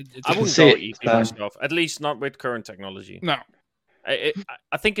now. I wouldn't go EV myself, at least not with current technology. No, I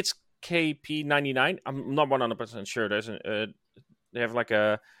think it's KP99. I'm not 100% sure. They have like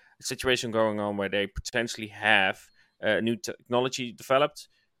a situation going on where they potentially have new technology developed,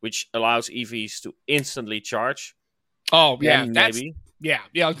 which allows EVs to instantly charge. Oh yeah, maybe. Yeah.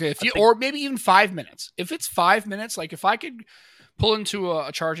 Okay. Or maybe even 5 minutes. If it's 5 minutes, like if I could pull into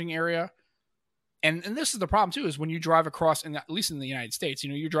a charging area, and this is the problem too, is when you drive across, at least in the United States,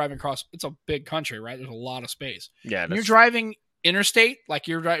 you're driving across. It's a big country, right? There's a lot of space. Yeah, you're driving interstate, like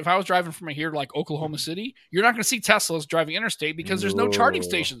if I was driving from here to like Oklahoma City, you're not going to see Teslas driving interstate because there's no charging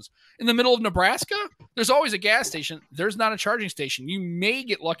stations. In the middle of Nebraska, there's always a gas station. There's not a charging station. You may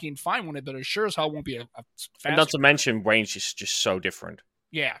get lucky and find one, but it sure as hell won't be a fast. And not to mention, range is just so different.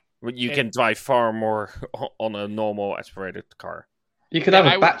 Yeah. You can drive far more on a normal aspirated car. You could have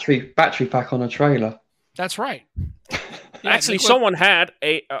a battery pack on a trailer. That's right. Actually, someone had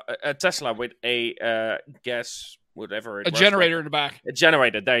a Tesla with a gas... whatever it was. Generator in the back. A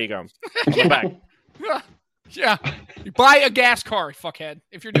generator, there you go. On the back. Yeah. You buy a gas car, fuckhead.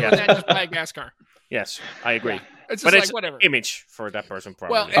 If you're doing that, just buy a gas car. Yes, I agree. Yeah. It's but like it's whatever. Image for that person,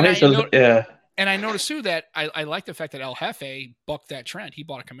 probably. Well, and I noticed too that I like the fact that El Jefe bucked that trend. He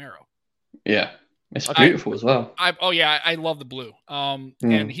bought a Camaro. Yeah. It's beautiful as well. I love the blue. And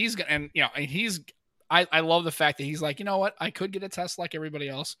I love the fact that he's like, you know what? I could get a Tesla like everybody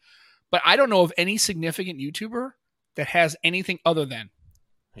else, but I don't know of any significant YouTuber that has anything other than.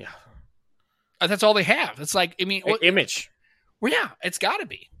 Yeah. That's all they have. It's like, Image. Well, yeah, it's got to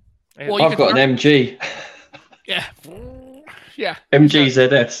be. Well, I've got an MG. Yeah. Yeah. MG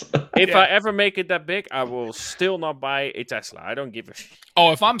ZS. If I ever make it that big, I will still not buy a Tesla. I don't give a shit.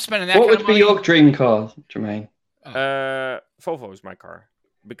 Oh, if I'm spending that what kind would of be money, your dream car, Jermaine? Volvo is my car.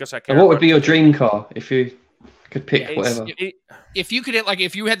 Because I can. And what would be your dream car if you could pick whatever? If you could hit, like,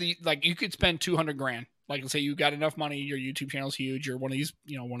 if you had you could spend $200,000. Like, let's say you got enough money, your YouTube channel's huge, you're one of these,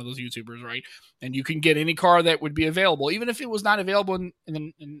 one of those YouTubers, right? And you can get any car that would be available, even if it was not available in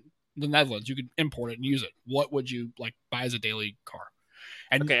the Netherlands, you could import it and use it. What would you like buy as a daily car?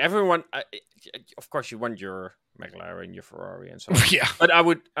 And okay, everyone, of course, you want your McLaren, your Ferrari, and so on. Yeah, but I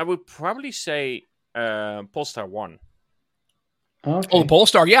would probably say Polestar 1. Okay. Oh,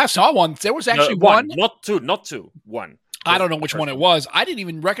 Polestar, yeah, I saw one. There was actually one, not two, one. I don't know which one it was. I didn't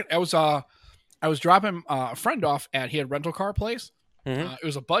even reckon. I was dropping a friend off he had a rental car place. Mm-hmm. It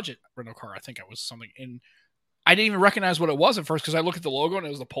was a budget rental car. I think it was something. And I didn't even recognize what it was at first because I looked at the logo and it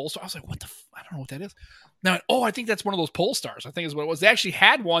was the Polestar. I was like, what I don't know what that is. Now, I think that's one of those Polestars. I think is what it was. They actually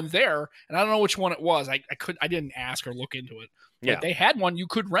had one there, and I don't know which one it was. I didn't ask or look into it. Yeah. But they had one you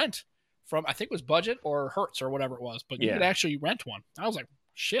could rent from, I think it was Budget or Hertz or whatever it was. But you could actually rent one. I was like,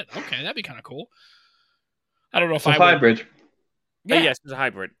 shit, okay, that'd be kind of cool. I don't know if it's a hybrid. Yeah. Yes, it's a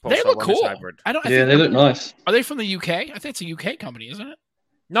hybrid. Polestar, they look cool. Hybrid. They look nice. Are they from the UK? I think it's a UK company, isn't it?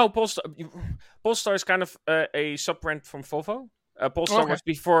 No, Polestar is kind of a sub-brand from Volvo. Polestar was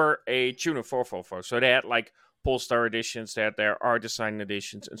before a tuner for Volvo. So they had like Polestar editions, they had their R Design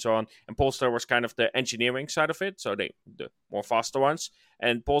editions and so on. And Polestar was kind of the engineering side of it. So the more faster ones.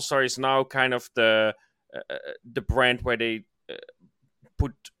 And Polestar is now kind of the brand where they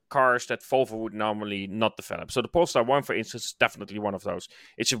put cars that Volvo would normally not develop. So the Polestar 1, for instance, is definitely one of those.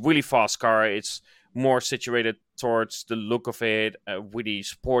 It's a really fast car. It's more situated towards the look of it, with the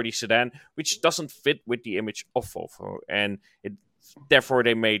sporty sedan, which doesn't fit with the image of Volvo. And therefore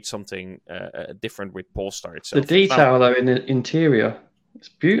they made something different with Polestar itself. The detail, though, in the interior, it's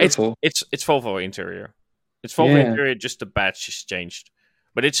beautiful. It's Volvo interior. It's Volvo interior, just the badge is changed.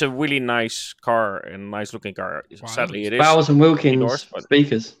 But it's a really nice car and nice looking car. Wow. Sadly, it is. Bowers and Wilkins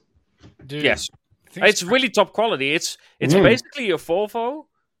speakers. Dude, yes. It's really top quality. It's basically a Volvo,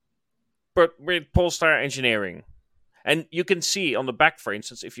 but with Polestar engineering. And you can see on the back, for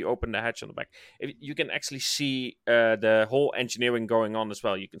instance, if you open the hatch on the back, you can actually see the whole engineering going on as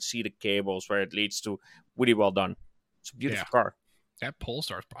well. You can see the cables where it leads to. Really well done. It's a beautiful car. That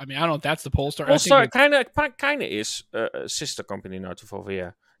Polestar. I mean, I don't know if that's the Polestar. Polestar kind of is a sister company now to Volvo,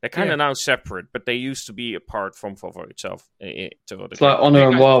 yeah. They're kind of now separate, but they used to be apart from Volvo itself. It's like Honor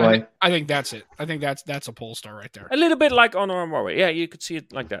and Huawei. I think that's it. I think that's a Polestar right there. A little bit like Honor and Huawei. Yeah, you could see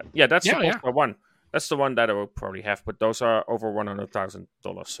it like that. Yeah, that's the Polestar 1. That's the one that I will probably have, but those are over $100,000.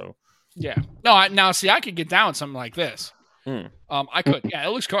 So yeah. No, now see, I could get down with something like this. I could. Yeah, it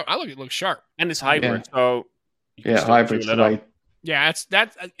looks. It looks sharp, and it's hybrid. So hybrid today. Yeah,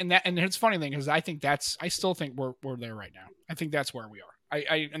 and it's funny thing because I still think we're there right now. I think that's where we are.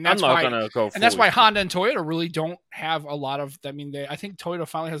 And that's why Honda and Toyota really don't have a lot of. I mean, I think Toyota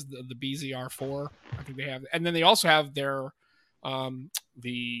finally has the BZR4. I think they have, and then they also have their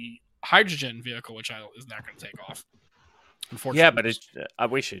the hydrogen vehicle, which is not going to take off. Unfortunately, yeah, but I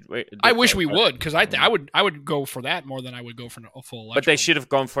wish it. I wish we would because I would go for that more than I would go for a full electrical. But they should have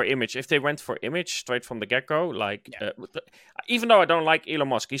gone for image. If they went for image straight from the get-go, even though I don't like Elon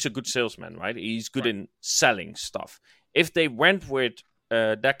Musk, he's a good salesman, right? He's good in selling stuff. If they went with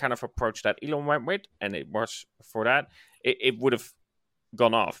that kind of approach that Elon went with, and it was for that, it would have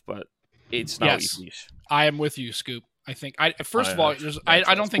gone off. But it's now EVs. I am with you, Scoop. I think first of all,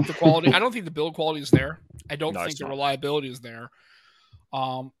 I don't think the quality. I don't think the build quality is there. I don't think the reliability is there.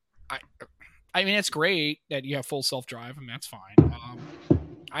 I mean, it's great that you have full self drive, and that's fine.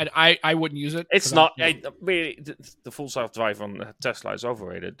 I wouldn't use it. It's not. The full self drive on Tesla is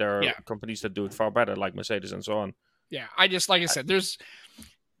overrated. There are companies that do it far better, like Mercedes and so on. Yeah, like I said, it's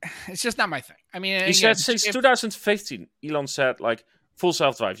just not my thing. I mean, he said since 2015, Elon said like full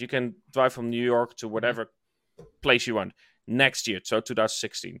self drive. You can drive from New York to whatever place you want. Next year, so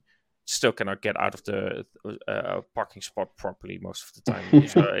 2016, still cannot get out of the parking spot properly most of the time.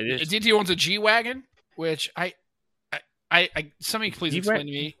 So DT owns a G-Wagon, which somebody please explain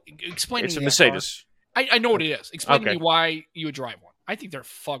to me. It's a Mercedes. I know what it is. Explain to me why you would drive one. I think they're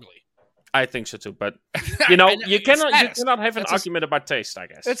fugly. I think so too, but you cannot have an argument about taste. I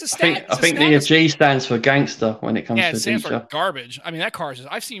guess it's a status. I think the G stands for gangster when it comes to it stands for garbage. I mean, that car is.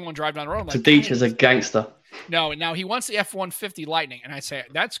 I've seen one drive down the road. Tadic is a gangster. No, now he wants the F-150 Lightning, and I say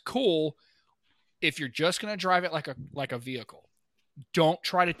that's cool if you're just gonna drive it like a vehicle. Don't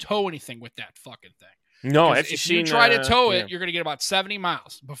try to tow anything with that fucking thing. No, if you try to tow it, you're gonna get about 70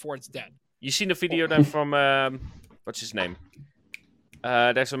 miles before it's dead. You seen the video then from what's his name?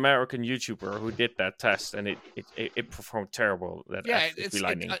 There's an American YouTuber who did that test, and it performed terrible. It's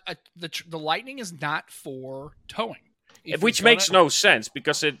Lightning. The Lightning is not for towing, which makes no sense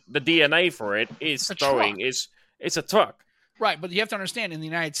because the DNA for it is towing. It's a truck, right? But you have to understand in the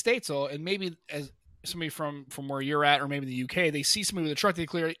United States, though, and maybe as somebody from where you're at, or maybe the UK, they see somebody with a truck. They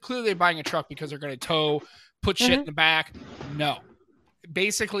clearly they're buying a truck because they're going to tow, put shit in the back. No,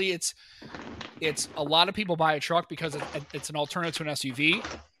 basically it's a lot of people buy a truck because it's an alternative to an SUV in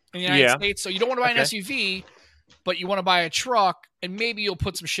the United States. So you don't want to buy an SUV, but you want to buy a truck, and maybe you'll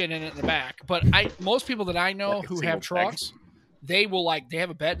put some shit in it in the back. But most people that I know who have trucks, they have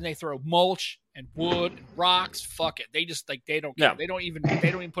a bed and they throw mulch and wood and rocks. Fuck it. They just they don't care. They don't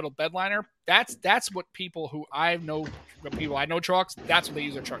even put a bed liner. That's what people who I know trucks, that's what they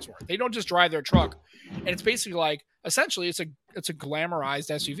use their trucks for. They don't just drive their truck. And it's basically essentially it's a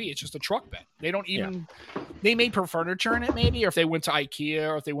glamorized SUV. It's just a truck bed. They don't even they may put furniture in it maybe, or if they went to IKEA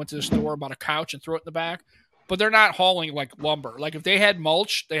or if they went to the store and bought a couch and threw it in the back. But they're not hauling like lumber. Like if they had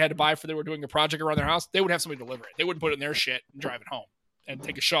mulch they had to buy they were doing a project around their house, they would have somebody deliver it. They wouldn't put it in their shit and drive it home and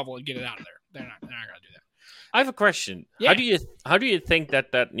take a shovel and get it out of there. They're not going to do that. I have a question. Yeah. How do you think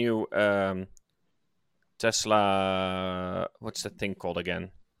that new Tesla, what's that thing called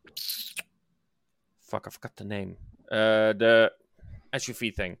again? Fuck, I forgot the name. The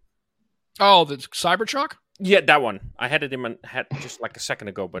SUV thing. Oh, the Cybertruck? Yeah, that one. I had it in my head just like a second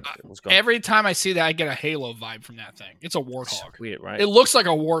ago, but it was gone. Every time I see that, I get a Halo vibe from that thing. It's a warthog. It's weird, right? It looks like a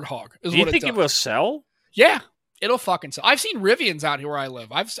warthog. Do you think it will sell? Yeah, it'll fucking sell. I've seen Rivians out here where I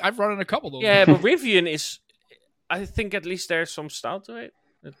live. I've run in a couple of those. Yeah, but Rivian is, I think at least there's some style to it.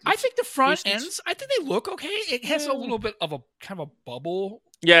 I think the front ends, I think they look okay. It has a little bit of a kind of a bubble.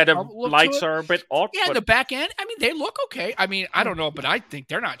 Yeah, the lights are a bit odd. Yeah, but the back end, I mean, they look okay. I mean, I don't know, but I think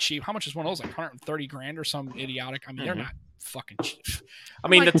they're not cheap. How much is one of those? Like $130,000 or some idiotic? I mean, they're not fucking cheap. I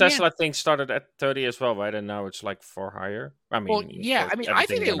mean, the Tesla thing started at 30 as well, right? And now it's like for higher. I mean, well, yeah. I mean, I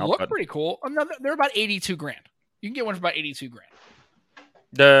think they look pretty cool. They're about $82,000. You can get one for about $82,000.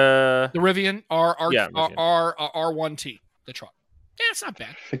 The Rivian R1T, the truck. Yeah, it's not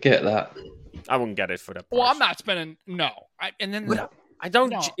bad. Forget that. I wouldn't get it for that price. Well, I'm not spending. No, I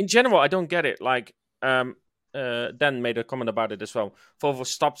don't. In general, I don't get it. Like, Dan made a comment about it as well. Volvo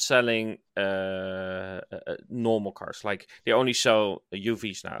stopped selling normal cars. Like they only sell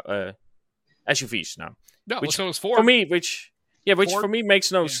SUVs now. No, which so it's Ford. For me, which for me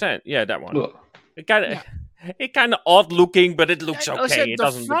makes no sense. Yeah, that one. Look. It kind of odd looking, but it looks okay. It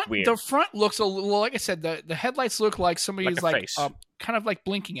doesn't look weird. The front looks a little, like I said, the headlights look like somebody's kind of like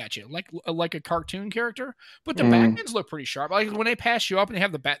blinking at you, like a cartoon character. But the back ends look pretty sharp. Like when they pass you up and they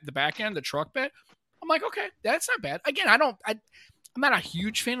have the back end, the truck bed, I'm like, okay, that's not bad. Again, I'm not a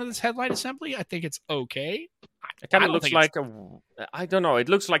huge fan of this headlight assembly. I think it's okay. It kind of looks like I don't know. It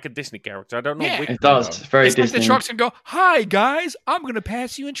looks like a Disney character. I don't know which. It does. It's very Disney. Like the trucks can go, hi, guys, I'm going to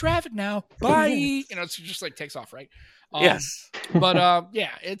pass you in traffic now. Bye. You know, it's just like takes off, right? Yes. But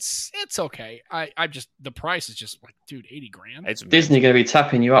it's okay. I just, the price is just like, dude, $80,000. It's Disney going to be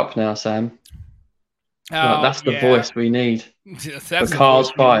tapping you up now, Sam. That's the voice we need. That's for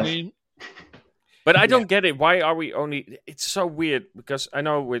Cars 5. But I don't get it. Why are we only... It's so weird because I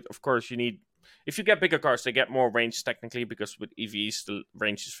know of course you need... If you get bigger cars, they get more range technically because with EVs, the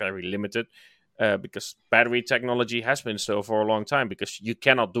range is very limited because battery technology has been so for a long time because you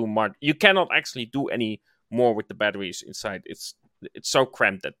cannot do much. You cannot actually do any more with the batteries inside. It's so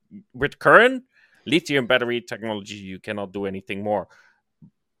cramped that with current lithium battery technology, you cannot do anything more.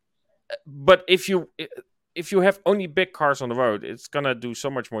 But if you have only big cars on the road, it's going to do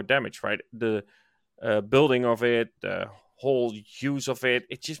so much more damage, right? The building of it, the whole use of it,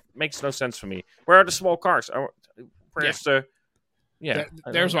 it just makes no sense for me. Where are the small cars? Where's the... Yeah.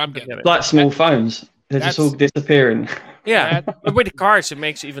 There's what I'm getting. Like small phones. They're just all disappearing. Yeah. But with the cars, it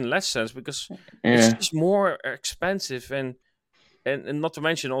makes even less sense because it's just more expensive and not to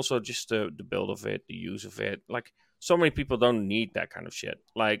mention also just the build of it, the use of it. Like, so many people don't need that kind of shit.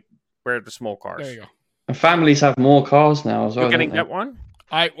 Like, where are the small cars? There you go. And families have more cars now as well. You're getting that one?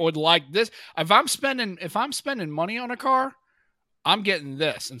 I would like this. If I'm spending money on a car, I'm getting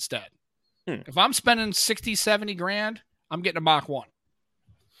this instead. If I'm spending 60, 70 grand, I'm getting a Mach 1.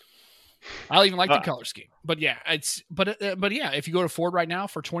 I don't even like the color scheme. But yeah, if you go to Ford right now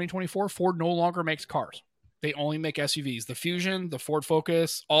for 2024, Ford no longer makes cars. They only make SUVs. The Fusion, the Ford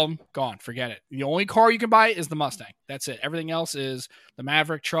Focus, all gone. Forget it. The only car you can buy is the Mustang. That's it. Everything else is the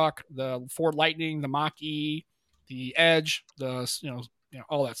Maverick truck, the Ford Lightning, the Mach-E, the Edge,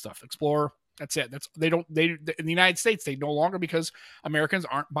 all that stuff. Explorer. That's it. In the United States, they no longer, because Americans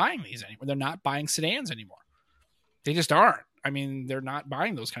aren't buying these anymore. They're not buying sedans anymore. They just aren't. I mean, they're not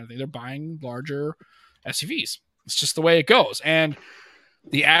buying those kind of things. They're buying larger SUVs. It's just the way it goes. And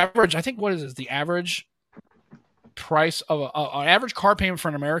the average, I think, what is this? The average price of an average car payment for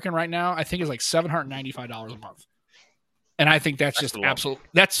an American right now, I think, is like $795 a month. And I think that's just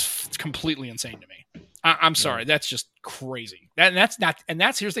that's completely insane to me. I'm sorry. That's just crazy. Here's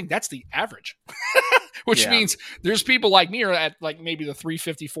the thing. That's the average, which means there's people like me are at like maybe the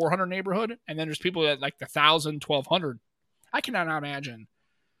 350, 400 neighborhood. And then there's people at like the 1,000, 1,200. I cannot imagine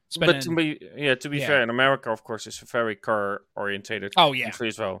spending. But to be fair, in America, of course, it's very car orientated. Oh yeah. Country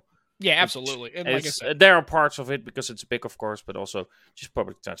as well. Yeah, absolutely. And like I said, there are parts of it because it's big, of course, but also just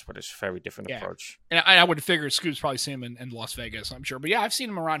public transport is a very different approach. And I would figure Scoop's probably seen him in Las Vegas, I'm sure. But yeah, I've seen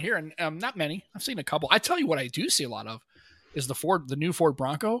him around here, and not many. I've seen a couple. I tell you what I do see a lot of is the new Ford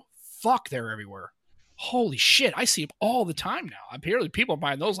Bronco. Fuck, they're everywhere. Holy shit, I see them all the time now. Apparently, people are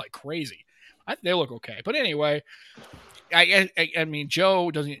buying those like crazy. They look okay. But anyway, I mean,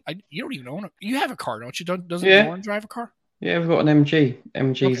 Joe doesn't. You don't even own it. You have a car, don't you? Doesn't Lauren drive a car? Yeah, we've got an MG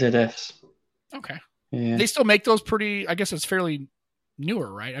ZS. Okay. Yeah. They still make those pretty, I guess it's fairly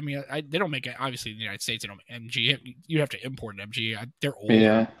newer, right? I mean, they don't make it, obviously, in the United States, they don't make MG. You have to import an MG. They're old.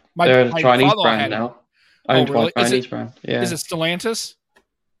 Yeah. They're a Chinese brand now. Owned by a Chinese brand. Yeah. Is it Stellantis?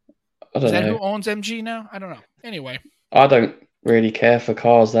 I don't know. Who owns MG now? I don't know. Anyway. I don't really care for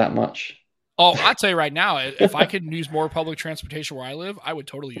cars that much. Oh, I'll tell you right now, if I could use more public transportation where I live, I would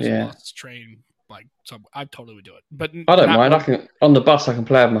totally use a bus, train, I totally would do it. But I don't mind. On the bus, I can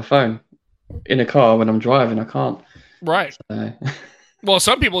play with my phone. In a car, when I'm driving, I can't. Right. So. Well,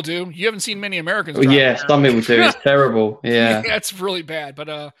 some people do. You haven't seen many Americans. Yeah, some people do. It's terrible. Yeah. It's really bad. But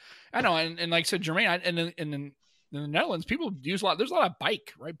I know, and like I said, Jermaine, in the Netherlands, people use a lot. There's a lot of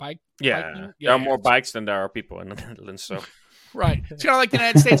bike, right? There are more bikes than there are people in the Netherlands. So. Right. It's kind of like the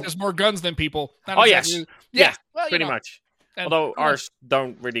United States. There's more guns than people. Yes. Well, pretty much. Although ours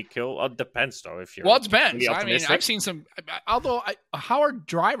don't really kill. It depends, though. If you're it depends. I mean, I've seen some. Although, how are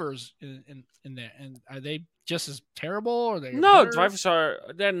drivers in there? And are they just as terrible? Or they better? Drivers are.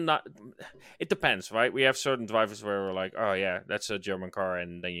 They're not. It depends, right? We have certain drivers where we're like, oh yeah, that's a German car,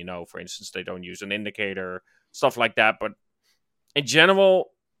 and then for instance, they don't use an indicator, stuff like that. But in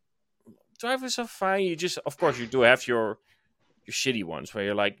general, drivers are fine. You just, of course, you do have your shitty ones where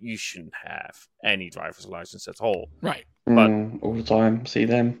you're like, you shouldn't have any driver's license at all. Right. But all the time, see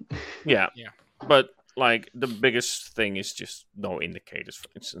them. Yeah. But like the biggest thing is just no indicators, for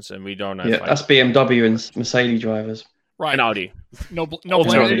instance, and we don't have. Yeah, that's BMW and Mercedes drivers. Right. And Audi. No,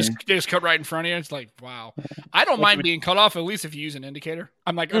 they just cut right in front of you. It's like, wow. I don't mind being cut off, at least if you use an indicator.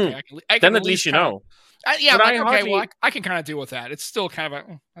 I'm like, okay, I can then at least you know. I can kind of deal with that. It's still kind of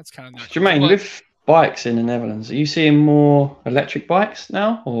that's kind of Jermaine, bikes in the Netherlands, are you seeing more electric bikes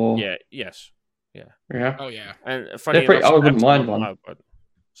now? Or Yes. yeah, Oh yeah. And funny pretty. enough, I wouldn't sometimes mind not one. loud, but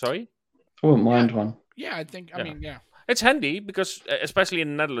sorry. I wouldn't mind one. Yeah, I think. I Yeah. mean, yeah. It's handy because, especially in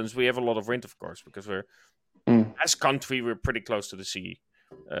the Netherlands, we have a lot of wind, of course, because as country, we're pretty close to the sea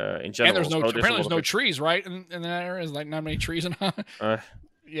in general. And there's no so apparently there's no wind. trees, right? In that area, there's like not many trees in.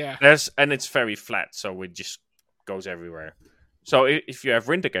 Yeah. And it's very flat, so it just goes everywhere. So if you have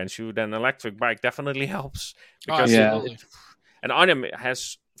wind against you, then electric bike definitely helps. Because absolutely. And Arnhem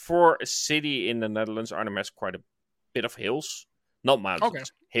has, for a city in the Netherlands, Arnhem has quite a bit of hills, not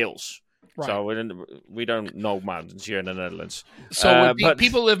mountains, hills. Right. So we don't know mountains here in the Netherlands. So but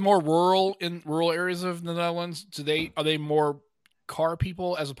people live more rural areas of the Netherlands. Are they more car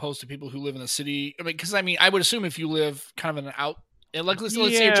people as opposed to people who live in the city? I mean, because I would assume if you live kind of in an out, like let's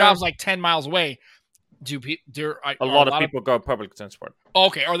say your job's like 10 miles away. A lot of people go public transport.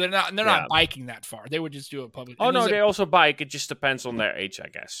 Okay, or they're not biking that far. They would just do it public. Oh no, they also bike. It just depends on their age, I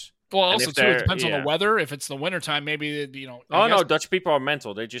guess. Well, also too, it depends on the weather. If it's the wintertime, maybe no, Dutch people are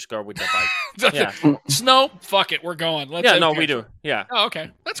mental. They just go with their bike. Snow, fuck it, we're going. We do. Yeah. Oh,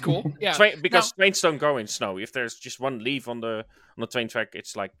 okay, that's cool. Yeah, because trains don't go in snow. If there's just one leaf on the train track,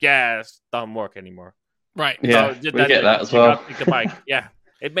 it's like it doesn't work anymore. Right. Yeah, we get that as well. The bike. Yeah.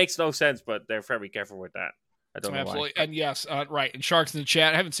 It makes no sense, but they're very careful with that. I don't know absolutely. why. And yes, right. And Shark's in the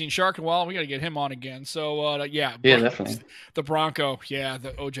chat. I haven't seen Shark in a while. We got to get him on again. So yeah, definitely. The Bronco,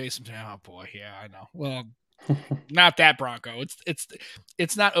 the OJ. Oh boy, yeah, I know. Well, not that Bronco.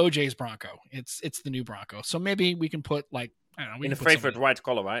 It's not OJ's Bronco. It's the new Bronco. So maybe we can put like I don't know. In a favorite white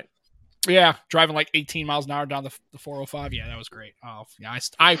color, right? Yeah, driving like 18 miles an hour down the 405. Yeah, that was great. Oh yeah,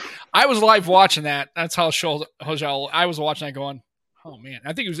 I was live watching that. That's how I was watching that going. Oh man,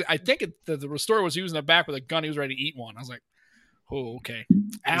 the story was he was in the back with a gun. He was ready to eat one. I was like, oh okay.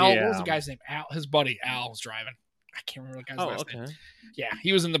 Al, what was the guy's name? Al, his buddy Al was driving. I can't remember the guy's last name. Yeah,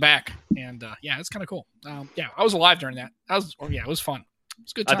 he was in the back, and it's kind of cool. I was alive during that. It was fun. It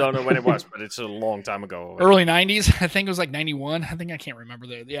was a good time. I don't know when it was, but it's a long time ago. Early 90s. I think it was like 91. I can't remember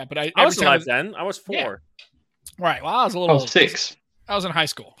but I was alive then. I was 4. Yeah. Right. Well, I was a little. 6. I was in high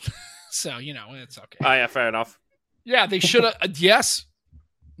school, so it's okay. Oh yeah, fair enough. Yeah, they should have. Yes,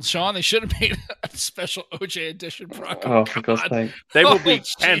 Sean, they should have made a special OJ edition Bronco. Oh, for God's sake. They will be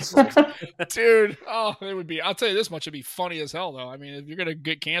canceled. Dude, they would be. I'll tell you this much, it'd be funny as hell, though. I mean, if you're going to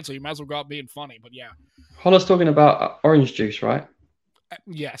get canceled, you might as well go out being funny, but yeah. Holler's talking about orange juice, right?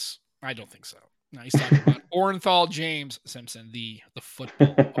 Yes, I don't think so. No, he's talking about Orenthal James Simpson, the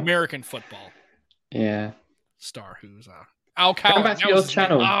football, American football star who's Al Cowling. Come back to your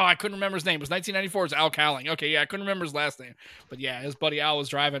channel. Oh, I couldn't remember his name. It was 1994. It's Al Cowling. Okay, yeah, I couldn't remember his last name, but yeah, his buddy Al was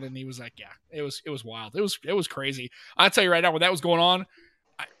driving, and he was like, it was wild. It was crazy. I'll tell you right now, when that was going on,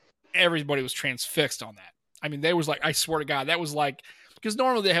 everybody was transfixed on that. I mean, they was like, I swear to God, that was like, because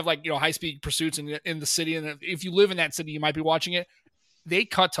normally they have like high speed pursuits in the city, and if you live in that city, you might be watching it. They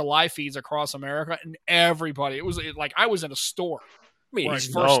cut to live feeds across America, and everybody. It was like I was in a store. When I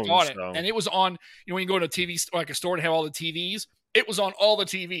first saw it, and it was on. When you go to a TV like a store and have all the TVs, it was on all the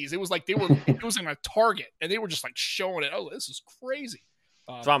TVs. It was like it was in a Target, and they were just like showing it. Oh, this is crazy.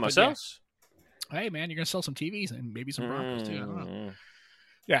 Myself. Hey man, you're gonna sell some TVs and maybe some Broncos too. I don't know.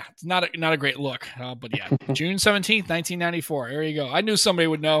 Yeah, it's not a great look, but yeah, June 17th, 1994. There you go. I knew somebody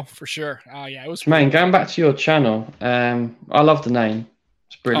would know for sure. It was. Man, going back to your channel, I love the name.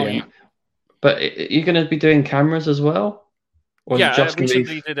 It's brilliant. Oh, yeah. But are you going to be doing cameras as well? Or I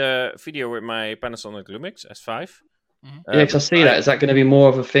recently did a video with my Panasonic Lumix S5. Mm-hmm. Yeah, because I see that. Is that going to be more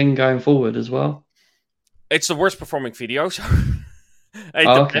of a thing going forward as well? It's the worst performing video, so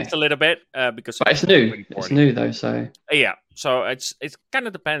it depends a little bit because. But it's new. It's new though, so. Yeah, so it kind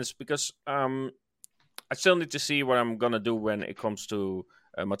of depends because I still need to see what I'm gonna do when it comes to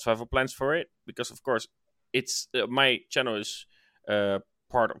my travel plans for it. Because of course, it's my channel is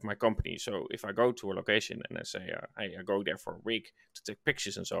part of my company. So if I go to a location and I say I go there for a week to take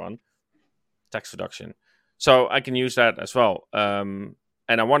pictures and so on, tax reduction. So I can use that as well.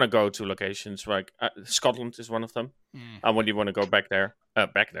 And I want to go to locations like Scotland is one of them. I really want to go back there. I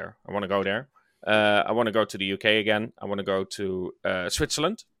want to go there. I want to go to the UK again. I want to go to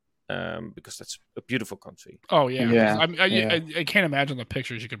Switzerland because that's a beautiful country. Oh yeah. I can't imagine the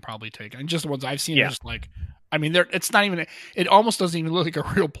pictures you could probably take. And just the ones I've seen are just like, I mean, it's not even. It almost doesn't even look like a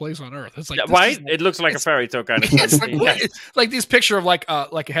real place on Earth. It's like right. It looks like a fairy tale kind of thing. It's like this picture of like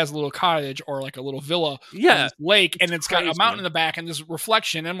it has a little cottage or like a little villa, on this lake, and it's got a mountain in the back and this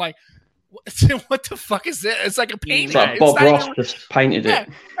reflection. And I'm like, what the fuck is that? It's like a painting. It's like Bob Ross just painted it.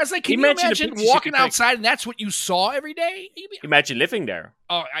 I was like, can you imagine walking outside and that's what you saw every day? Imagine living there.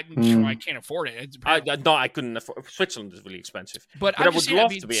 Oh, I can't afford it. No, I couldn't afford. Switzerland is really expensive. But I would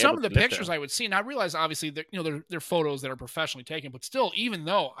love to be some of the pictures I would see, and I realize obviously that they're photos that are professionally taken, but still, even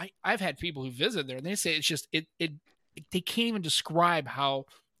though I've had people who visit there and they say it's just they can't even describe how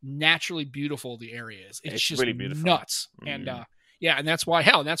naturally beautiful the area is. It's just really beautiful. Nuts. And and that's why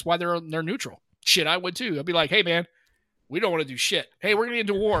they're neutral. Shit, I would too. I'd be like, hey man, we don't want to do shit. Hey, we're gonna get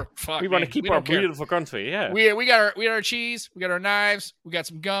into war. Fuck, we want to keep our beautiful country. Yeah, we got our cheese, we got our knives, we got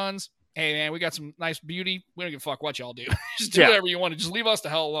some guns. Hey man, we got some nice beauty. We don't give a fuck what y'all do. Just do whatever you want to. Just leave us the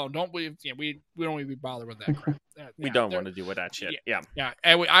hell alone. Don't we don't want to be bothered with that crap. We don't want to deal with that shit. Yeah.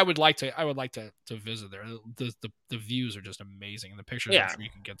 I would like to visit there. The views are just amazing, and the pictures you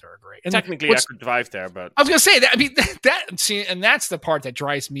can get there are great. And technically, I could drive there, but I was gonna say that. I mean and that's the part that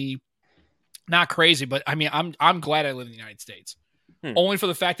drives me not crazy, but I mean I'm glad I live in the United States, only for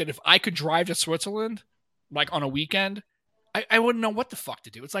the fact that if I could drive to Switzerland, like on a weekend. I wouldn't know what the fuck to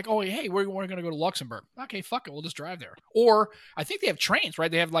do. It's like, oh, hey, we're going to go to Luxembourg. Okay, fuck it. We'll just drive there. Or I think they have trains, right?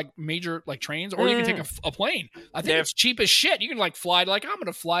 They have like major like trains, or you can take a plane. I think it's cheap as shit. You can like fly to I'm going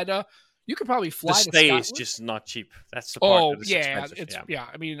to fly to. You could probably fly. The stay is just not cheap. That's the part. That is expensive.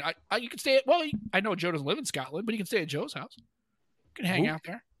 I mean, you can stay at. Well, I know Joe doesn't live in Scotland, but you can stay at Joe's house. You can hang out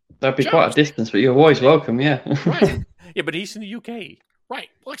there. That'd be quite a distance, but you're always welcome. Yeah. Right. Yeah, but he's in the UK. Right.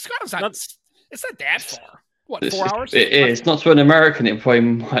 Well, like, Scotland's not. It's not that far. What, 4 hours? It is. Not to an American, it probably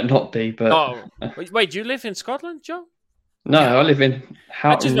might not be, but... Oh. Wait, do you live in Scotland, Joe? No, I live in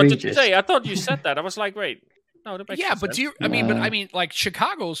Houghton Regis. To say, I thought you said that. I was like, wait. No, that makes sense. I mean, like,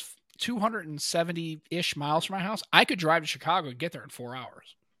 Chicago's 270-ish miles from my house. I could drive to Chicago and get there in 4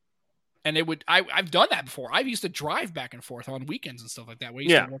 hours. And it would... I've done that before. I've used to drive back and forth on weekends and stuff like that. We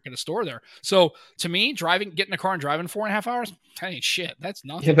used to work at a store there. So, to me, getting in a car and driving 4.5 hours, that ain't shit. That's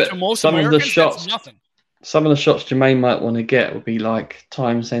nothing. Yeah, but to most some Americans, of the shots... that's nothing. Some of the shots Jermaine might want to get would be like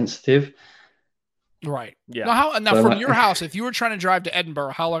time sensitive. Right. Yeah. Now from your house, if you were trying to drive to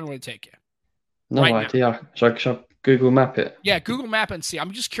Edinburgh, how long would it take you? No idea. Should I Google map it? Yeah, Google map and see.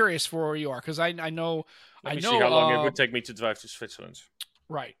 I'm just curious for where you are because I know. Let me see how long it would take me to drive to Switzerland.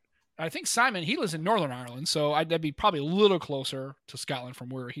 Right. I think Simon, he lives in Northern Ireland, so that'd be probably a little closer to Scotland from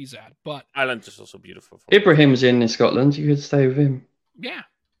where he's at. But Ireland is also beautiful. Ibrahim's in Scotland. You could stay with him. Yeah.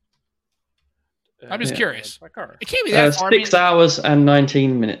 I'm just curious. It can't be that far. 6 hours and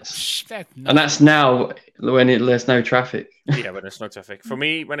 19 minutes. And that's now when there's no traffic. Yeah, when there's no traffic. For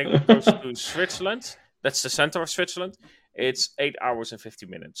me, when it goes to Switzerland, that's the center of Switzerland, it's 8 hours and 50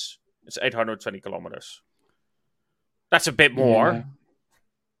 minutes. It's 820 kilometers. That's a bit more. Yeah.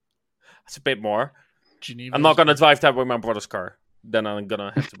 That's a bit more. Geneva. I'm not going to drive that with my brother's car. Then I'm going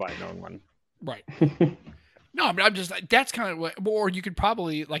to have to buy another one. Right. No, but I'm just that's kind of what, or you could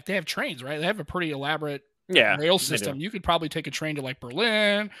probably like they have trains, right? They have a pretty elaborate rail system. You could probably take a train to like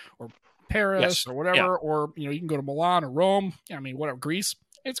Berlin or Paris or whatever, or you can go to Milan or Rome. I mean, whatever, Greece.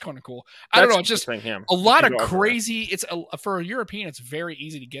 It's kind of cool. I don't know. It's just a lot of crazy. It's for a European, it's very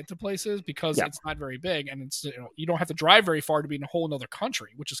easy to get to places because it's not very big, and it's you don't have to drive very far to be in a whole other country,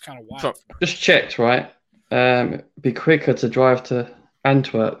 which is kind of wild. Just checked, right? It'd be quicker to drive to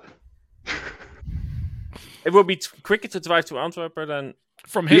Antwerp. It will be quicker to drive to Antwerp than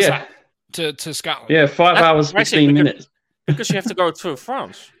from his side to Scotland. Yeah, 5 hours, 15 minutes. Because you have to go through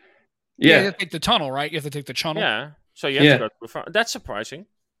France. Yeah, you have to take the tunnel, right? You have to take the tunnel. Yeah, so you have to go through France. That's surprising.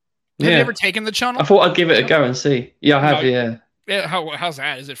 Have you ever taken the tunnel? I thought I'd give it a go and see. Yeah, I have, Yeah, how's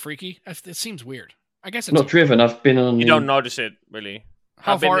that? Is it freaky? It seems weird. I guess it's not driven. I've been on. You don't notice it, really.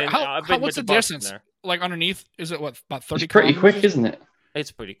 How far? What's the distance? Like underneath? Is it about 30 It's pretty quick, isn't it?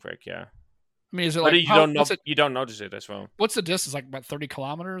 It's pretty quick, yeah. I mean, is it like but you don't notice it as well? What's the distance? Like about 30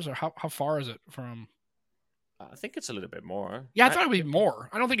 kilometers, or how far is it from? I think it's a little bit more. Yeah, I thought it would be more.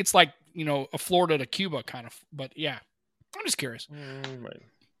 I don't think it's like a Florida to Cuba kind of. But yeah, I'm just curious. Right.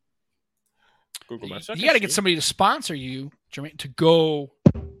 Google Maps. You got to get somebody to sponsor you, Jermaine, to go.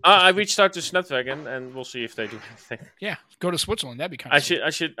 I reached out to Snapdragon, and we'll see if they do anything. Yeah, go to Switzerland. That'd be kind of.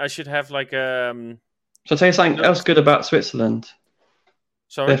 I should have like So I'll tell you something else good about Switzerland.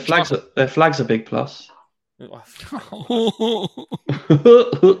 Sorry? Their flag's a big plus.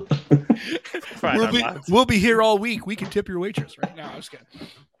 We'll be here all week. We can tip your waitress right now. I was kidding.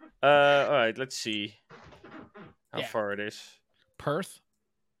 All right, let's see how far it is. Perth.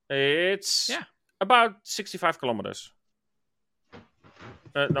 It's about 65 kilometers.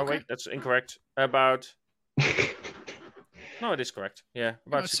 No, wait, that's incorrect. About. No, it is correct. Yeah,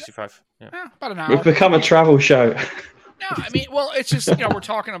 about 65. Yeah. About an hour. We've become a travel show. No, I mean, well, it's just we're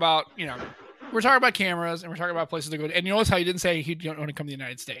talking about cameras and we're talking about places to go. And you notice how he didn't say he didn't want to come to the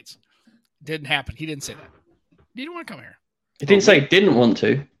United States. It didn't happen. He didn't say that. He didn't want to come here. He didn't say he didn't want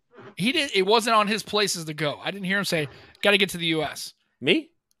to. He did. It wasn't on his places to go. I didn't hear him say, "Got to get to the U.S." Me?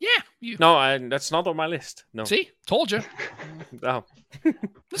 Yeah, you. No, that's not on my list. No. See, told you. No.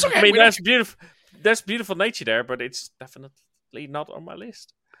 It's okay. I mean, that's beautiful. There's beautiful nature there, but it's definitely not on my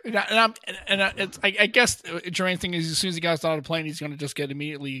list. I guess Jermaine's thing is, as soon as he gets out of the plane, he's going to just get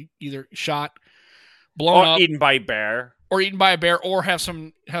immediately either shot, blown up, eaten by a bear, or have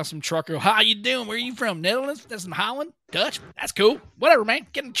some trucker. How you doing? Where are you from? Netherlands? That's from Holland? Dutch? That's cool. Whatever, man.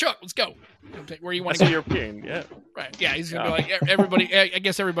 Get in the truck. Let's go. Where you want to go? European, yeah. Right. Yeah, he's gonna be like everybody. I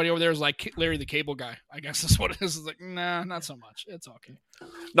guess everybody over there is like Larry the Cable Guy. I guess that's what it is. It's like, nah, not so much. It's okay.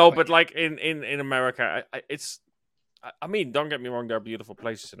 No, but like in America, I mean, don't get me wrong, there are beautiful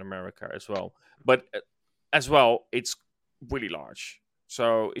places in America as well. But as well, it's really large.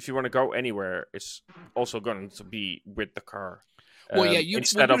 So if you want to go anywhere, it's also going to be with the car. Well, yeah, you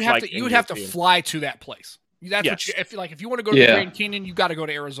would have to fly to that place. That's what if you want to go to the Grand Canyon, you got to go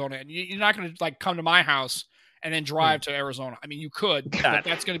to Arizona, and you're not going to like come to my house and then drive to Arizona. I mean, you could, but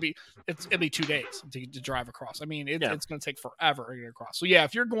that's going to be it'll be 2 days to drive across. I mean, it's going to take forever to get across. So yeah,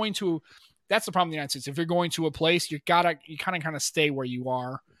 if you're going to, that's the problem in the United States. If you're going to a place, you kind of stay where you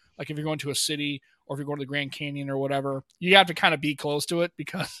are. Like if you're going to a city or if you're going to the Grand Canyon or whatever, you have to kind of be close to it,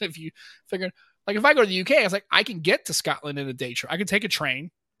 because if you figure, like if I go to the UK, I was like, I can get to Scotland in a day trip. I can take a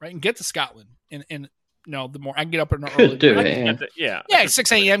train, right, and get to Scotland in the more I can get up in early. Do it, yeah,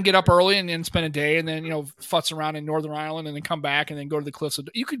 6 a.m. Get up early and then spend a day, and then futz around in Northern Ireland, and then come back and then go to the cliffs.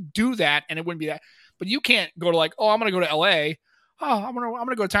 You could do that, and it wouldn't be that. But you can't go to like, I'm going to go to L.A. Oh, I'm going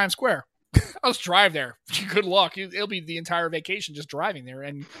to go to Times Square. I'll just drive there. Good luck. It'll be the entire vacation just driving there,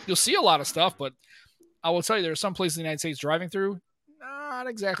 and you'll see a lot of stuff. But I will tell you, there are some places in the United States driving through, not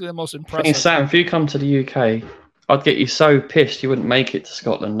exactly the most impressive. Sam, if you come to the UK, I'd get you so pissed you wouldn't make it to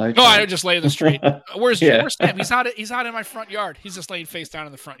Scotland. No, I would just lay in the street. Where's Sam? He's out in my front yard. He's just laying face down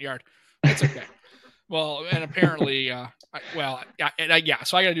in the front yard. It's okay. Well, and apparently, so I got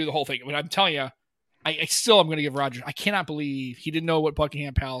to do the whole thing. But I'm telling you, I still am going to give Roger. I cannot believe he didn't know what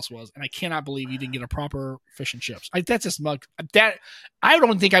Buckingham Palace was, and I cannot believe he didn't get a proper fish and chips. That's just mug. That I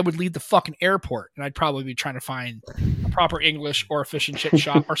don't think I would leave the fucking airport, and I'd probably be trying to find a proper English or a fish and chip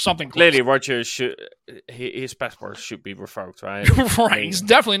shop or something. Clearly, Roger his passport should be revoked, right? Right. He's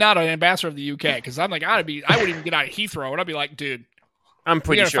definitely not an ambassador of the UK, because I'm like, I wouldn't even get out of Heathrow, and I'd be like, dude, I'm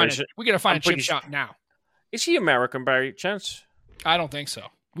pretty sure we got to find a chip shop now. Is he American by chance? I don't think so.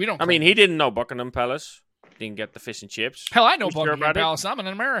 We don't. I mean, he didn't know Buckingham Palace. Didn't get the fish and chips. Hell, I know Buckingham Palace. I'm an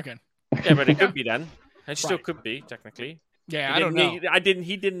American. Yeah, but it could be then. It still could be technically. Yeah, I don't know.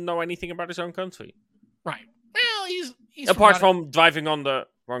 He didn't know anything about his own country. Right. Well, he's apart from driving on the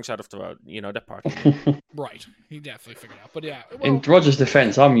wrong side of the road. That part. Right. He definitely figured out. But yeah. Well, in Roger's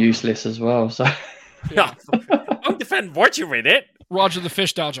defense, I'm useless as well. So. Yeah. Don't defend Roger with it. Roger the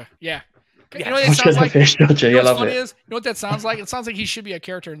fish dodger. Yeah. You know what it sounds like? Fish dodger. You know what's funny is? You know what that sounds like? It sounds like he should be a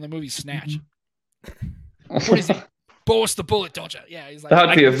character in the movie Snatch. What is he? Boris the Bullet Dodger. Yeah, he's like. That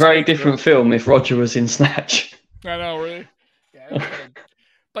would be a very different film if Roger was in Snatch. I know, really. Yeah.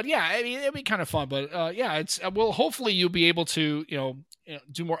 But yeah, I mean, it'd be kind of fun. But yeah, it's well. Hopefully, you'll be able to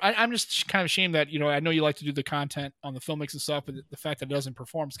do more. I'm just kind of ashamed that I know you like to do the content on the filmics and stuff, but the fact that it doesn't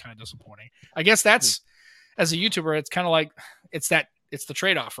perform is kind of disappointing. I guess that's as a YouTuber, it's kind of like it's the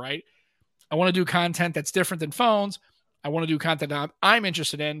trade off, right? I want to do content that's different than phones. I want to do content that I'm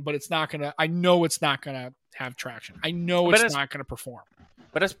interested in, but I know it's not going to have traction. I know it's not going to perform.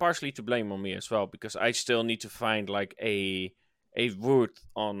 But that's partially to blame on me as well, because I still need to find like a route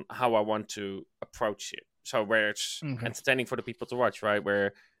on how I want to approach it. So where it's entertaining for the people to watch, right?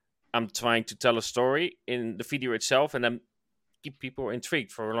 Where I'm trying to tell a story in the video itself and then keep people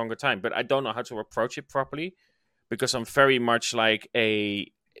intrigued for a longer time. But I don't know how to approach it properly, because I'm very much like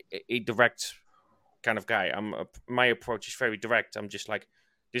a direct kind of guy. My approach is very direct. I'm just like,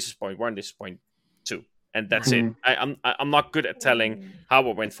 this is point 1, this is point 2, and that's it. I'm not good at telling how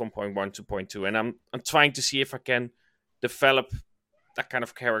I went from point 1 to point 2, and I'm trying to see if I can develop that kind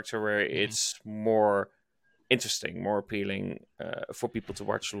of character where it's more interesting, more appealing for people to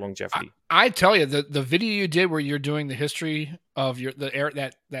watch longevity. I tell you, the video you did where you're doing the history of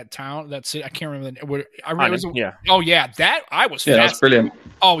that town, that city, I can't remember. I remember. Oh yeah, that I was. Yeah, that's brilliant.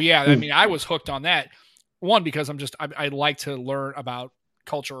 Oh yeah, I mean, I was hooked on that. One, because I like to learn about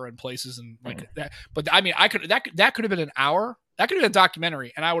culture and places and like that. But I mean, that could have been an hour. That could have been a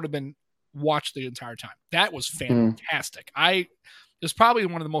documentary, and I would have been watched the entire time. That was fantastic. It was probably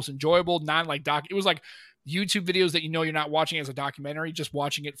one of the most enjoyable, it was like YouTube videos that you're not watching as a documentary, just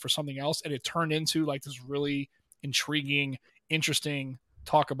watching it for something else, and it turned into like this really intriguing, interesting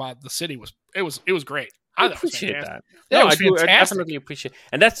talk about the city. It was great. I appreciate that. Yeah, I definitely appreciate,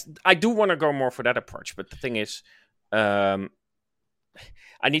 and I do want to go more for that approach. But the thing is, I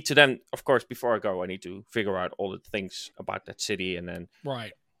need to then, of course, before I go, I need to figure out all the things about that city, and then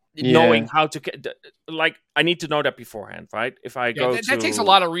knowing how to I need to know that beforehand, right? If I go, that takes a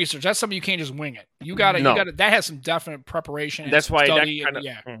lot of research. That's something you can't just wing it. You got to. That has some definite preparation. That's why study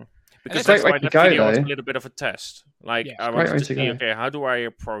because that's why that video was a little bit of a test. I wanted to see, okay, how do I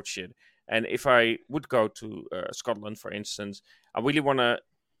approach it? And if I would go to Scotland, for instance, I really want to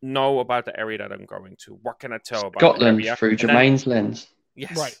know about the area that I'm going to. What can I tell about Scotland the area? through Jermaine's lens?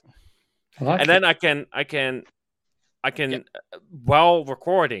 Yes, right. Then I can while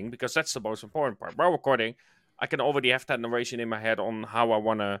recording, because that's the most important part. While recording, I can already have that narration in my head on how I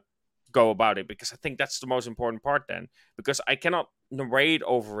want to go about it, because I think that's the most important part then. Because I cannot narrate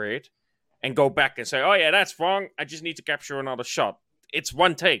over it and go back and say, oh yeah, that's wrong. I just need to capture another shot. It's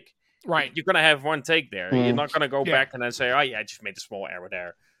one take. Right. You're going to have one take there. You're not going to go back and then say, oh yeah, I just made a small error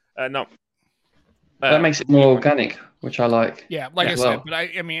there. No. That makes it more organic, which I like. Yeah, like I said, but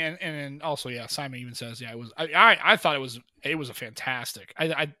I mean, and also, Simon even says, it was. I thought it was a fantastic.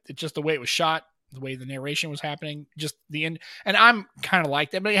 Just the way it was shot, the way the narration was happening, just the end. And I'm kind of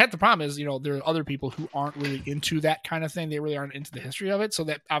like that, but the problem is, there are other people who aren't really into that kind of thing. They really aren't into the history of it, so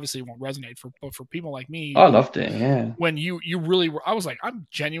that obviously won't resonate for people like me. I loved it. Yeah. When you really were, I was like, I'm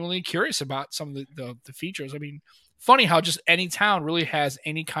genuinely curious about some of the features. I mean, funny how just any town really has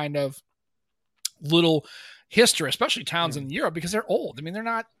any kind of little history, especially towns in Europe, because they're old. I mean, they're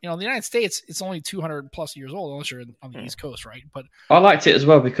not, the United States, it's only 200 plus years old, unless you're on the East Coast, right? But I liked it as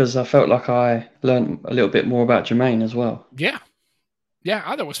well because I felt like I learned a little bit more about Jermaine as well. Yeah. I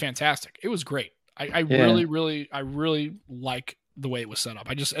thought it was fantastic. It was great. I really like the way it was set up.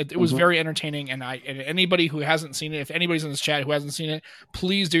 It was very entertaining, and anybody who hasn't seen it, if anybody's in this chat who hasn't seen it,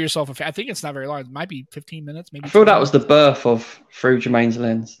 please do yourself I think it's not very long. It might be 15 minutes, maybe. I feel that was the birth of Through Jermaine's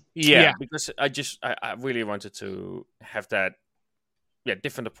Lens. Yeah, because I really wanted to have that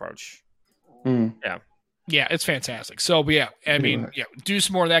different approach. Yeah, it's fantastic. So, but I mean, do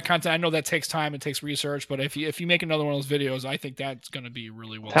some more of that content. I know that takes time, it takes research, but if you make another one of those videos, I think that's going to be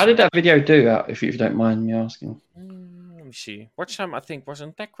really well. How did that video do out, if you don't mind me asking? Let me see. Watch time, I think,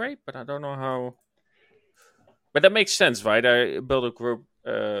 wasn't that great, but I don't know how. But that makes sense, right? I built a group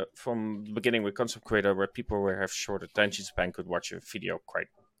from the beginning with Concept Creator where people who have short attention span could watch a video quite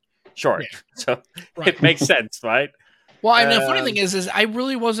short. Yeah. So it makes sense, right? Well, and the funny thing is I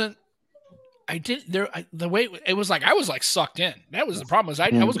really wasn't. The way it was like I was like sucked in. That was the problem.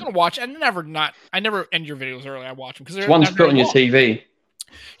 I was going to watch. I never end your videos early. I watch them because one's put on your TV.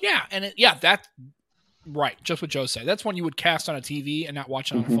 Yeah, and that's right. Just what Joe said. That's one you would cast on a TV and not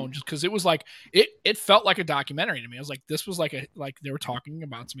watch it on a phone, just because it was like it felt like a documentary to me. I was like, this was like they were talking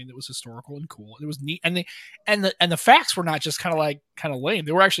about something that was historical and cool. It was neat, and the facts were not just kind of lame.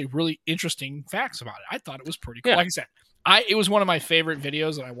 They were actually really interesting facts about it. I thought it was pretty cool. Yeah. Like I said, it was one of my favorite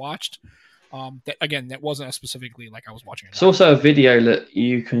videos that I watched. That wasn't specifically like I was watching it. It's also a video that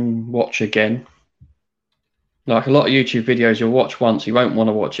you can watch again. Like a lot of YouTube videos, you'll watch once, you won't want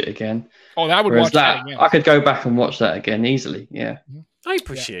to watch it again. Oh, that would watch that again. I could go back and watch that again easily. Yeah, I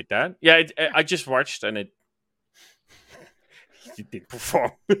appreciate that. Yeah, I just watched and it didn't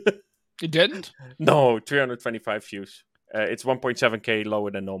perform. It didn't? No, 325 views. It's 1.7K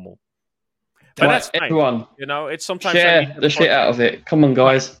lower than normal. But that's fine. Everyone, it's sometimes share the shit out of it. Come on,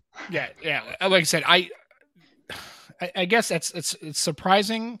 guys. Yeah. Like I said, I guess it's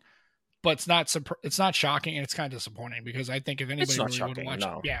surprising, but it's not shocking, and it's kind of disappointing because I think if anybody really would watch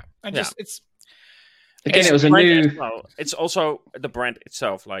it, it was a new. It's also the brand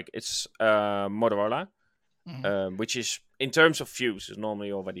itself, like it's Motorola, which is in terms of views is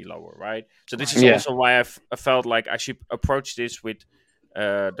normally already lower, right? So this is also why I felt like I should approach this with.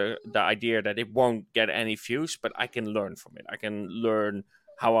 The idea that it won't get any views, but I can learn from it. I can learn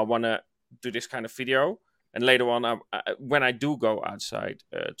how I want to do this kind of video, and later on, when I do go outside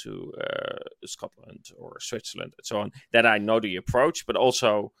to Scotland or Switzerland and so on, that I know the approach, but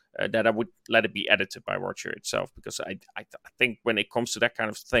also that I would let it be edited by Roger itself, because I think when it comes to that kind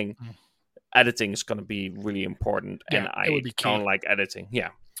of thing, editing is going to be really important, and I don't like editing. Yeah,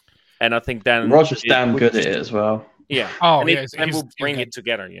 and I think then Roger's damn good at it as well. Yeah. Oh, and we'll bring it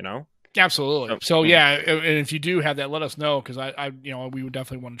together, Absolutely. So and if you do have that, let us know, because we would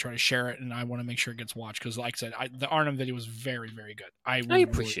definitely want to try to share it, and I want to make sure it gets watched, because like I said, the Arnhem video was very, very good. I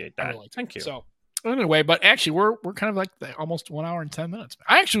appreciate that. Thank you. So, Anyway, but actually, we're kind of like almost 1 hour and 10 minutes.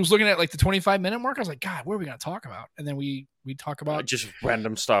 I actually was looking at like the 25-minute mark. I was like, God, what are we going to talk about? And then we talk about just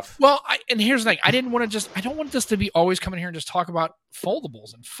random stuff. Well, and here's the thing: I don't want this to be always coming here and just talk about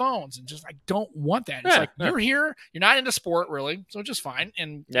foldables and phones and just I don't want that. It's you're here, you're not into sport really, so just fine.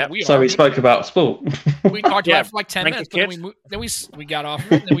 And we spoke about sport. We talked about it for like 10 minutes, but then we got off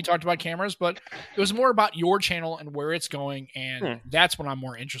of it, and then we talked about cameras, but it was more about your channel and where it's going, and that's what I'm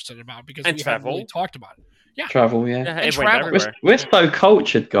more interested about because we haven't really talked about it. Yeah, travel, and travel. We're so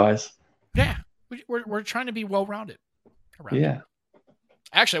cultured, guys. Yeah, we're trying to be well rounded. Yeah.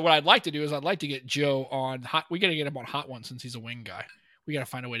 Actually, what I'd like to do is I'd like to get Joe on hot. We got to get him on hot ones since he's a wing guy. We got to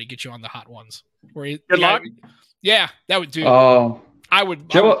find a way to get you on the hot ones. Good luck. Yeah, that would do. Oh, I would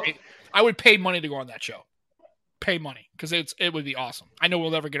pay money to go on that show. Pay money because it would be awesome. I know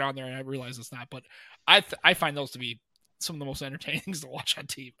we'll never get on there, and I realize it's not, but I find those to be some of the most entertaining things to watch on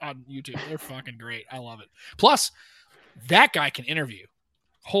TV on YouTube. They're fucking great. I love it. Plus, that guy can interview.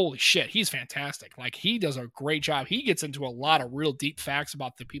 Holy shit, he's fantastic. Like, he does a great job. He gets into a lot of real deep facts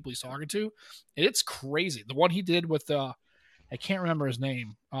about the people he's talking to. And it's crazy. The one he did with, I can't remember his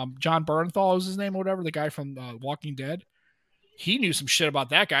name. John Bernthal was his name or whatever, the guy from Walking Dead. He knew some shit about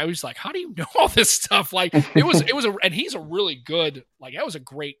that guy. He was like, how do you know all this stuff? Like, and he's a really good, like, that was a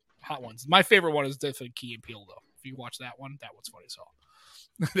great hot one. My favorite one is definitely Key and Peele, though. If you watch that one's funny as hell.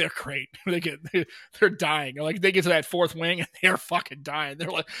 They're great. They're dying. Like they get to that fourth wing and they're fucking dying.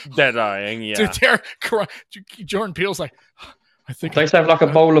 They're dying. Yeah. Dude, Jordan Peele's like, I think they have like a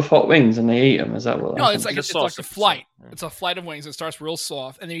bowl of hot wings and they eat them. Is that what? No, it's like a flight. It's a flight of wings. It starts real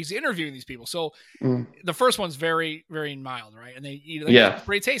soft, and then he's interviewing these people. So the first one's very, very mild, right? And they eat it.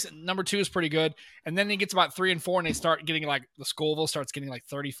 Pretty tasty. Number 2 is pretty good, and then he gets about 3 and 4, and they start getting like the Scoville starts getting like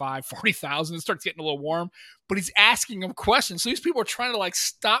 35, 40,000. It starts getting a little warm, but he's asking them questions. So these people are trying to like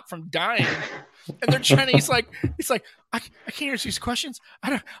stop from dying, and they're trying to. He's like, I can't answer these questions.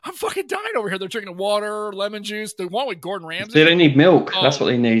 I'm fucking dying over here. They're drinking water, lemon juice. The one with Gordon Ramsay. They need milk. That's what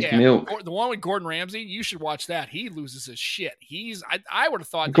they need. Milk. The one with Gordon Ramsay. You should watch that. He loses his shit. I would have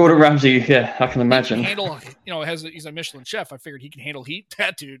thought Gordon Ramsay. Yeah, I can imagine. He's a Michelin chef. I figured he can handle heat.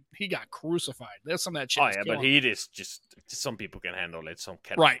 That dude, he got crucified. There's some of that shit. Oh yeah, but heat is just some people can handle it. Some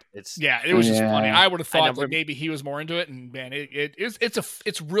can't. Right. It was just funny. I would have thought that maybe he was more into it. And man,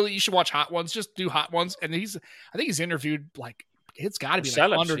 it's really, you should watch Hot Ones. Just do Hot Ones. And I think he's interviewed like it's got to be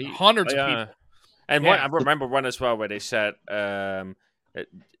like hundreds of people. And I remember one as well where they said, "I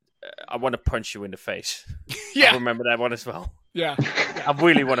want to punch you in the face." Yeah, I remember that one as well. Yeah. I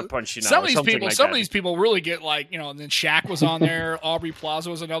really want to punch you now. Some of these people really get like, and then Shaq was on there. Aubrey Plaza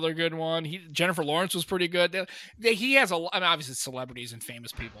was another good one. Jennifer Lawrence was pretty good. He has obviously celebrities and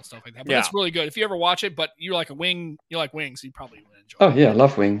famous people and stuff like that. But it's really good. If you ever watch it, but you like wings, you probably would enjoy it. Oh yeah, I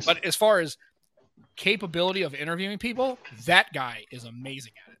love wings. But as far as capability of interviewing people, that guy is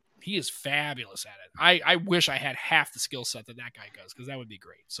amazing at it. He is fabulous at it. I wish I had half the skill set that guy does, because that would be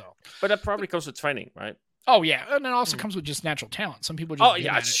great. So, but that probably comes with training, right? Oh yeah, and it also comes with just natural talent. Some people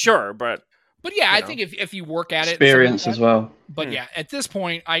just sure, but yeah, I think if you work at experience as well. But yeah, at this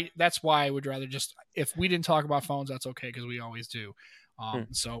point, that's why I would rather just, if we didn't talk about phones, that's okay, because we always do.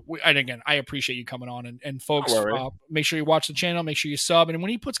 So and again, I appreciate you coming on, and folks, make sure you watch the channel, make sure you sub, and when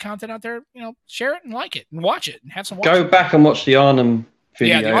he puts content out there, share it and like it and watch it and have some. Go back and watch the Arnhem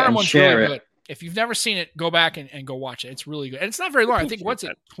video. Yeah, the Arnhem one's share really it. good. If you've never seen it, go back and go watch it. It's really good, and it's not very long. I think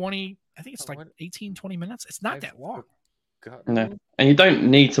I think it's like 18, 20 minutes. It's not that long. No, and you don't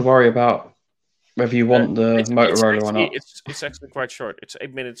need to worry about whether you want the Motorola or not. It's actually quite short. It's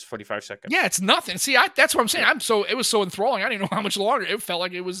 8 minutes 45 seconds. Yeah, it's nothing. See, that's what I'm saying. It was so enthralling. I didn't know how much longer. It felt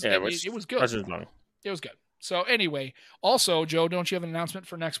like it was. It was good. It was good. So anyway, also, Joe, don't you have an announcement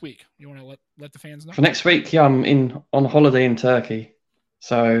for next week? You want to let the fans know? For next week, yeah, I'm on holiday in Turkey,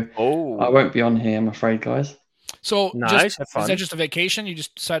 so I won't be on here, I'm afraid, guys. So nice. Is that just a vacation? You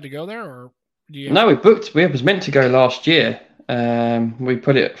just decided to go there, or do you? No, we booked. We was meant to go last year. We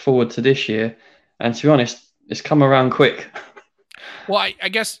put it forward to this year, and to be honest, it's come around quick. Well, I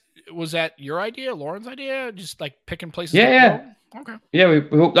guess, was that your idea, Lauren's idea? Just like picking places. Yeah. Okay. Yeah,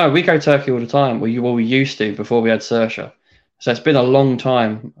 we go Turkey all the time. We used to before we had Saoirse. So it's been a long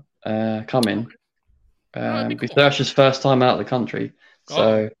time coming. Okay. Cool. Saoirse's first time out of the country.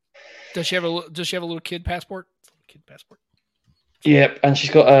 So does she have a little kid passport? Yep, and she's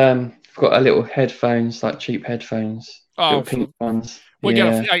got a little headphones, like cheap headphones. Oh, pink ones. Well,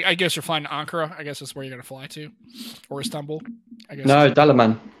 yeah. I guess you're flying to Ankara. I guess that's where you're going to fly to, or Istanbul. I guess. No,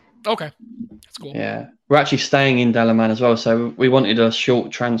 Dalaman. Okay, that's cool. Yeah, we're actually staying in Dalaman as well. So we wanted a short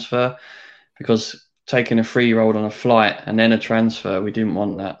transfer because taking a 3-year-old on a flight and then a transfer. We didn't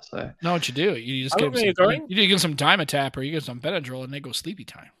want that. So no, what you do? You just give them some Dimetap or you give them some Benadryl and they go sleepy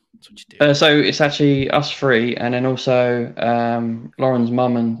time. That's what you do. So it's actually us 3, and then also Lauren's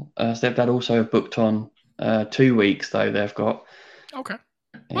mum and stepdad also have booked on 2 weeks though. They've got. Okay.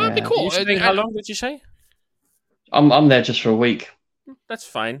 Well, that'd be cool. How long did you say? I'm there just for a week. That's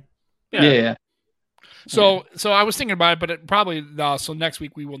fine. Yeah. So I was thinking about it, but probably so next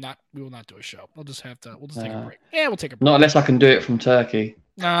week we will not do a show. We'll just take a break. Yeah, we'll take a break. Not unless I can do it from Turkey.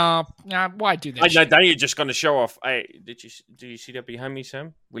 No, why do that? Then you're just gonna show off. Do you see that behind me,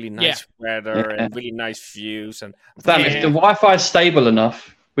 Sam? Really nice weather and really nice views. And if the Wi-Fi is stable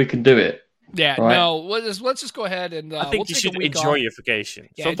enough, we can do it. Yeah, right? No, let's just go ahead and I think you should enjoy your vacation.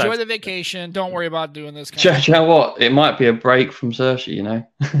 Yeah, enjoy the vacation. Don't worry about doing this. Do you know what? It might be a break from Saoirse, you know.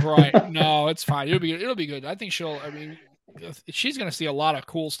 Right? No, it's fine. It'll be good. I think she's going to see a lot of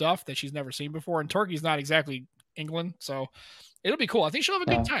cool stuff that she's never seen before. And Turkey's not exactly England, so it'll be cool. I think she'll have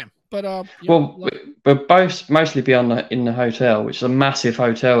a good time. But we'll both mostly be in the hotel, which is a massive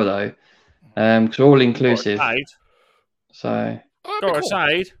hotel though, because we're all inclusive. So go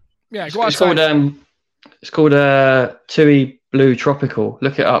outside. Yeah, go outside. It's called Tui Blue Tropical.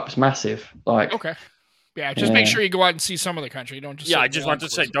 Look it up. It's massive. Okay. Yeah, just make sure you go out and see some of the country. Don't just. Yeah, I just want to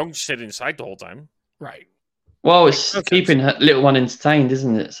say, don't sit inside the whole time. Right. Well, it's keeping little one entertained,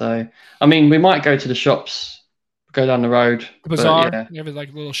 isn't it? So, I mean, we might go to the shops, go down the road. The bazaar. You have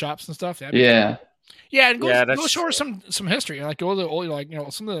like little shops and stuff. Yeah. Yeah, and go show her some history. Like go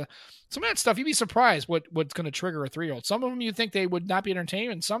to some of that stuff. You'd be surprised what's going to trigger a 3-year-old. Some of them you think they would not be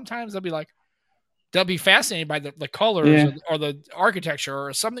entertained, and sometimes they'll be fascinated by the colors or the architecture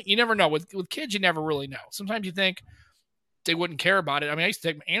or something. You never know. With kids, you never really know. Sometimes you think they wouldn't care about it. I mean, I used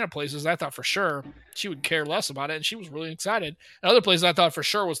to take Anna places. I thought for sure she would care less about it, and she was really excited. And other places I thought for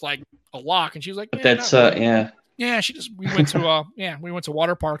sure was like a lock, and she was like, yeah. We went to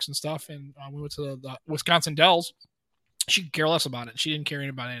water parks and stuff, and we went to the Wisconsin Dells. She could care less about it. She didn't care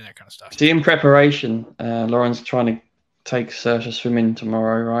about any of that kind of stuff. See, in preparation, Lauren's trying to take Saoirse swimming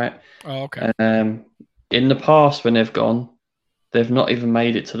tomorrow, right? Oh, okay. In the past, when they've gone, they've not even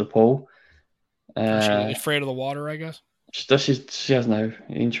made it to the pool. She's afraid of the water, I guess. She has no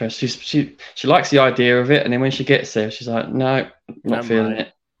interest. She likes the idea of it, and then when she gets there, she's like, no, not feeling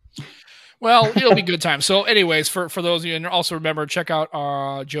it. Well, it'll be good time. So anyways, for those of you, and also remember, check out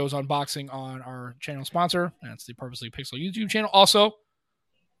Joe's unboxing on our channel sponsor. That's the Purposely Pixel YouTube channel. Also,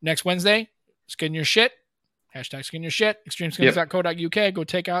 next Wednesday, skin your shit. # skin your shit. Extremeskins.co.uk. Go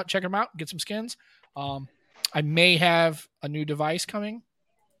check them out, get some skins. I may have a new device coming.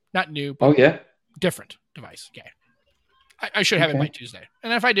 Not new, but different device. Yeah. I should have it by Tuesday.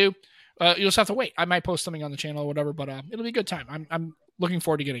 And if I do, you'll just have to wait. I might post something on the channel or whatever, but it'll be a good time. I'm looking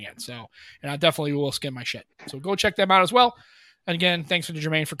forward to getting it. So, and I definitely will skin my shit. So go check them out as well. And again, thanks to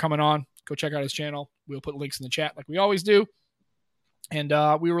Jermaine for coming on. Go check out his channel. We'll put links in the chat like we always do. And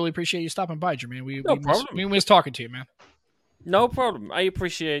we really appreciate you stopping by, Jermaine. We miss talking to you, man. No problem. I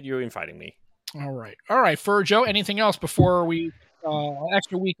appreciate you inviting me. All right. For Joe, anything else before we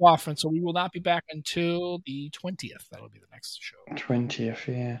extra week off? And so we will not be back until the 20th. That'll be the next show. 20th,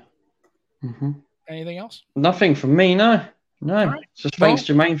 yeah. Mm-hmm. Anything else? Nothing from me, no. Right. Just thanks,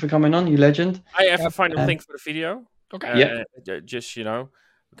 Jermaine, for coming on, you legend. I have a final link for the video. Okay. Just,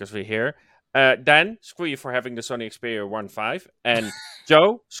 because we're here. Dan, screw you for having the Sony Xperia 1.5. And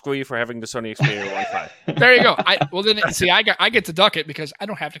Joe, screw you for having the Sony Xperia 1.5. There you go. I get to duck it because I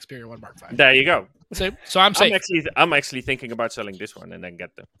don't have an Xperia 1.5. There you go. So I'm safe. I'm actually thinking about selling this one and then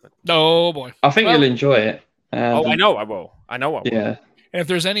get them. Oh, boy. I think you'll enjoy it. I know I will. Yeah. And if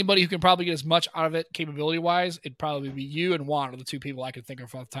there's anybody who can probably get as much out of it capability-wise, it'd probably be you and Juan are the two people I could think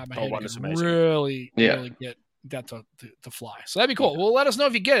of off the top of my head. Juan is amazing. Really get that to fly. So that'd be cool. Well, let us know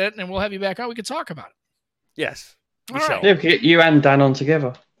if you get it, and we'll have you back on. We can talk about it. Yes. All right. Yeah, we can get you and Dan on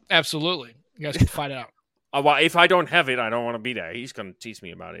together. Absolutely. You guys can fight it out. Well, if I don't have it, I don't want to be there. He's going to tease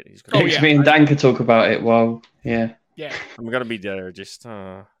me about it. Me and Dan can talk about it while, Yeah. I'm going to be there. Just.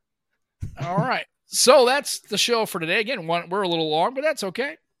 All right. So that's the show for today. Again, we're a little long, but that's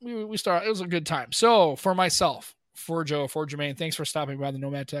okay. We started. It was a good time. So for myself, for Joe, for Jermaine, thanks for stopping by the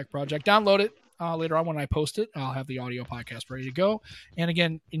Nomad Tech Project. Download it later on when I post it. I'll have the audio podcast ready to go. And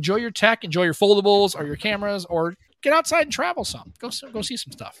again, enjoy your tech, enjoy your foldables or your cameras, or get outside and travel some. Go see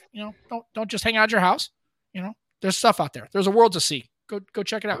some stuff. Don't just hang out at your house. There's stuff out there. There's a world to see. Go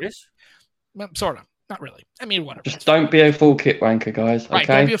check it out. Yes. Sort of. Not really. I mean, whatever. Just don't be a full kit wanker, guys. Okay? Right.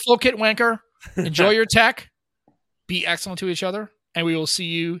 Don't be a full kit wanker. Enjoy your tech. Be excellent to each other. And we will see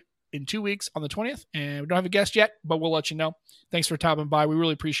you in 2 weeks on the 20th. And we don't have a guest yet, but we'll let you know. Thanks for stopping by. We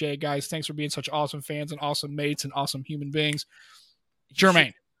really appreciate it, guys. Thanks for being such awesome fans and awesome mates and awesome human beings.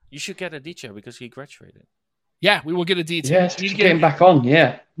 Jermaine. You should get Aditya because he graduated. Yeah, we will get a detail. Yes, we need to get him back on.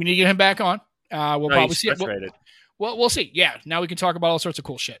 Yeah. We need to get him back on. We'll probably see it. We'll see. Yeah, now we can talk about all sorts of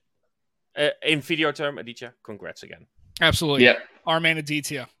cool shit. In video term, Aditya, congrats again. Absolutely. Yeah. Our man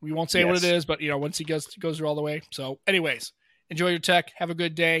Aditya. We won't say what it is, but once he goes through all the way. So, anyways, enjoy your tech. Have a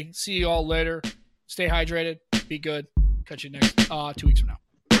good day. See you all later. Stay hydrated. Be good. Catch you next 2 weeks from now.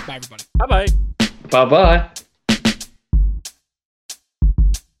 Bye, everybody. Bye-bye. Bye-bye.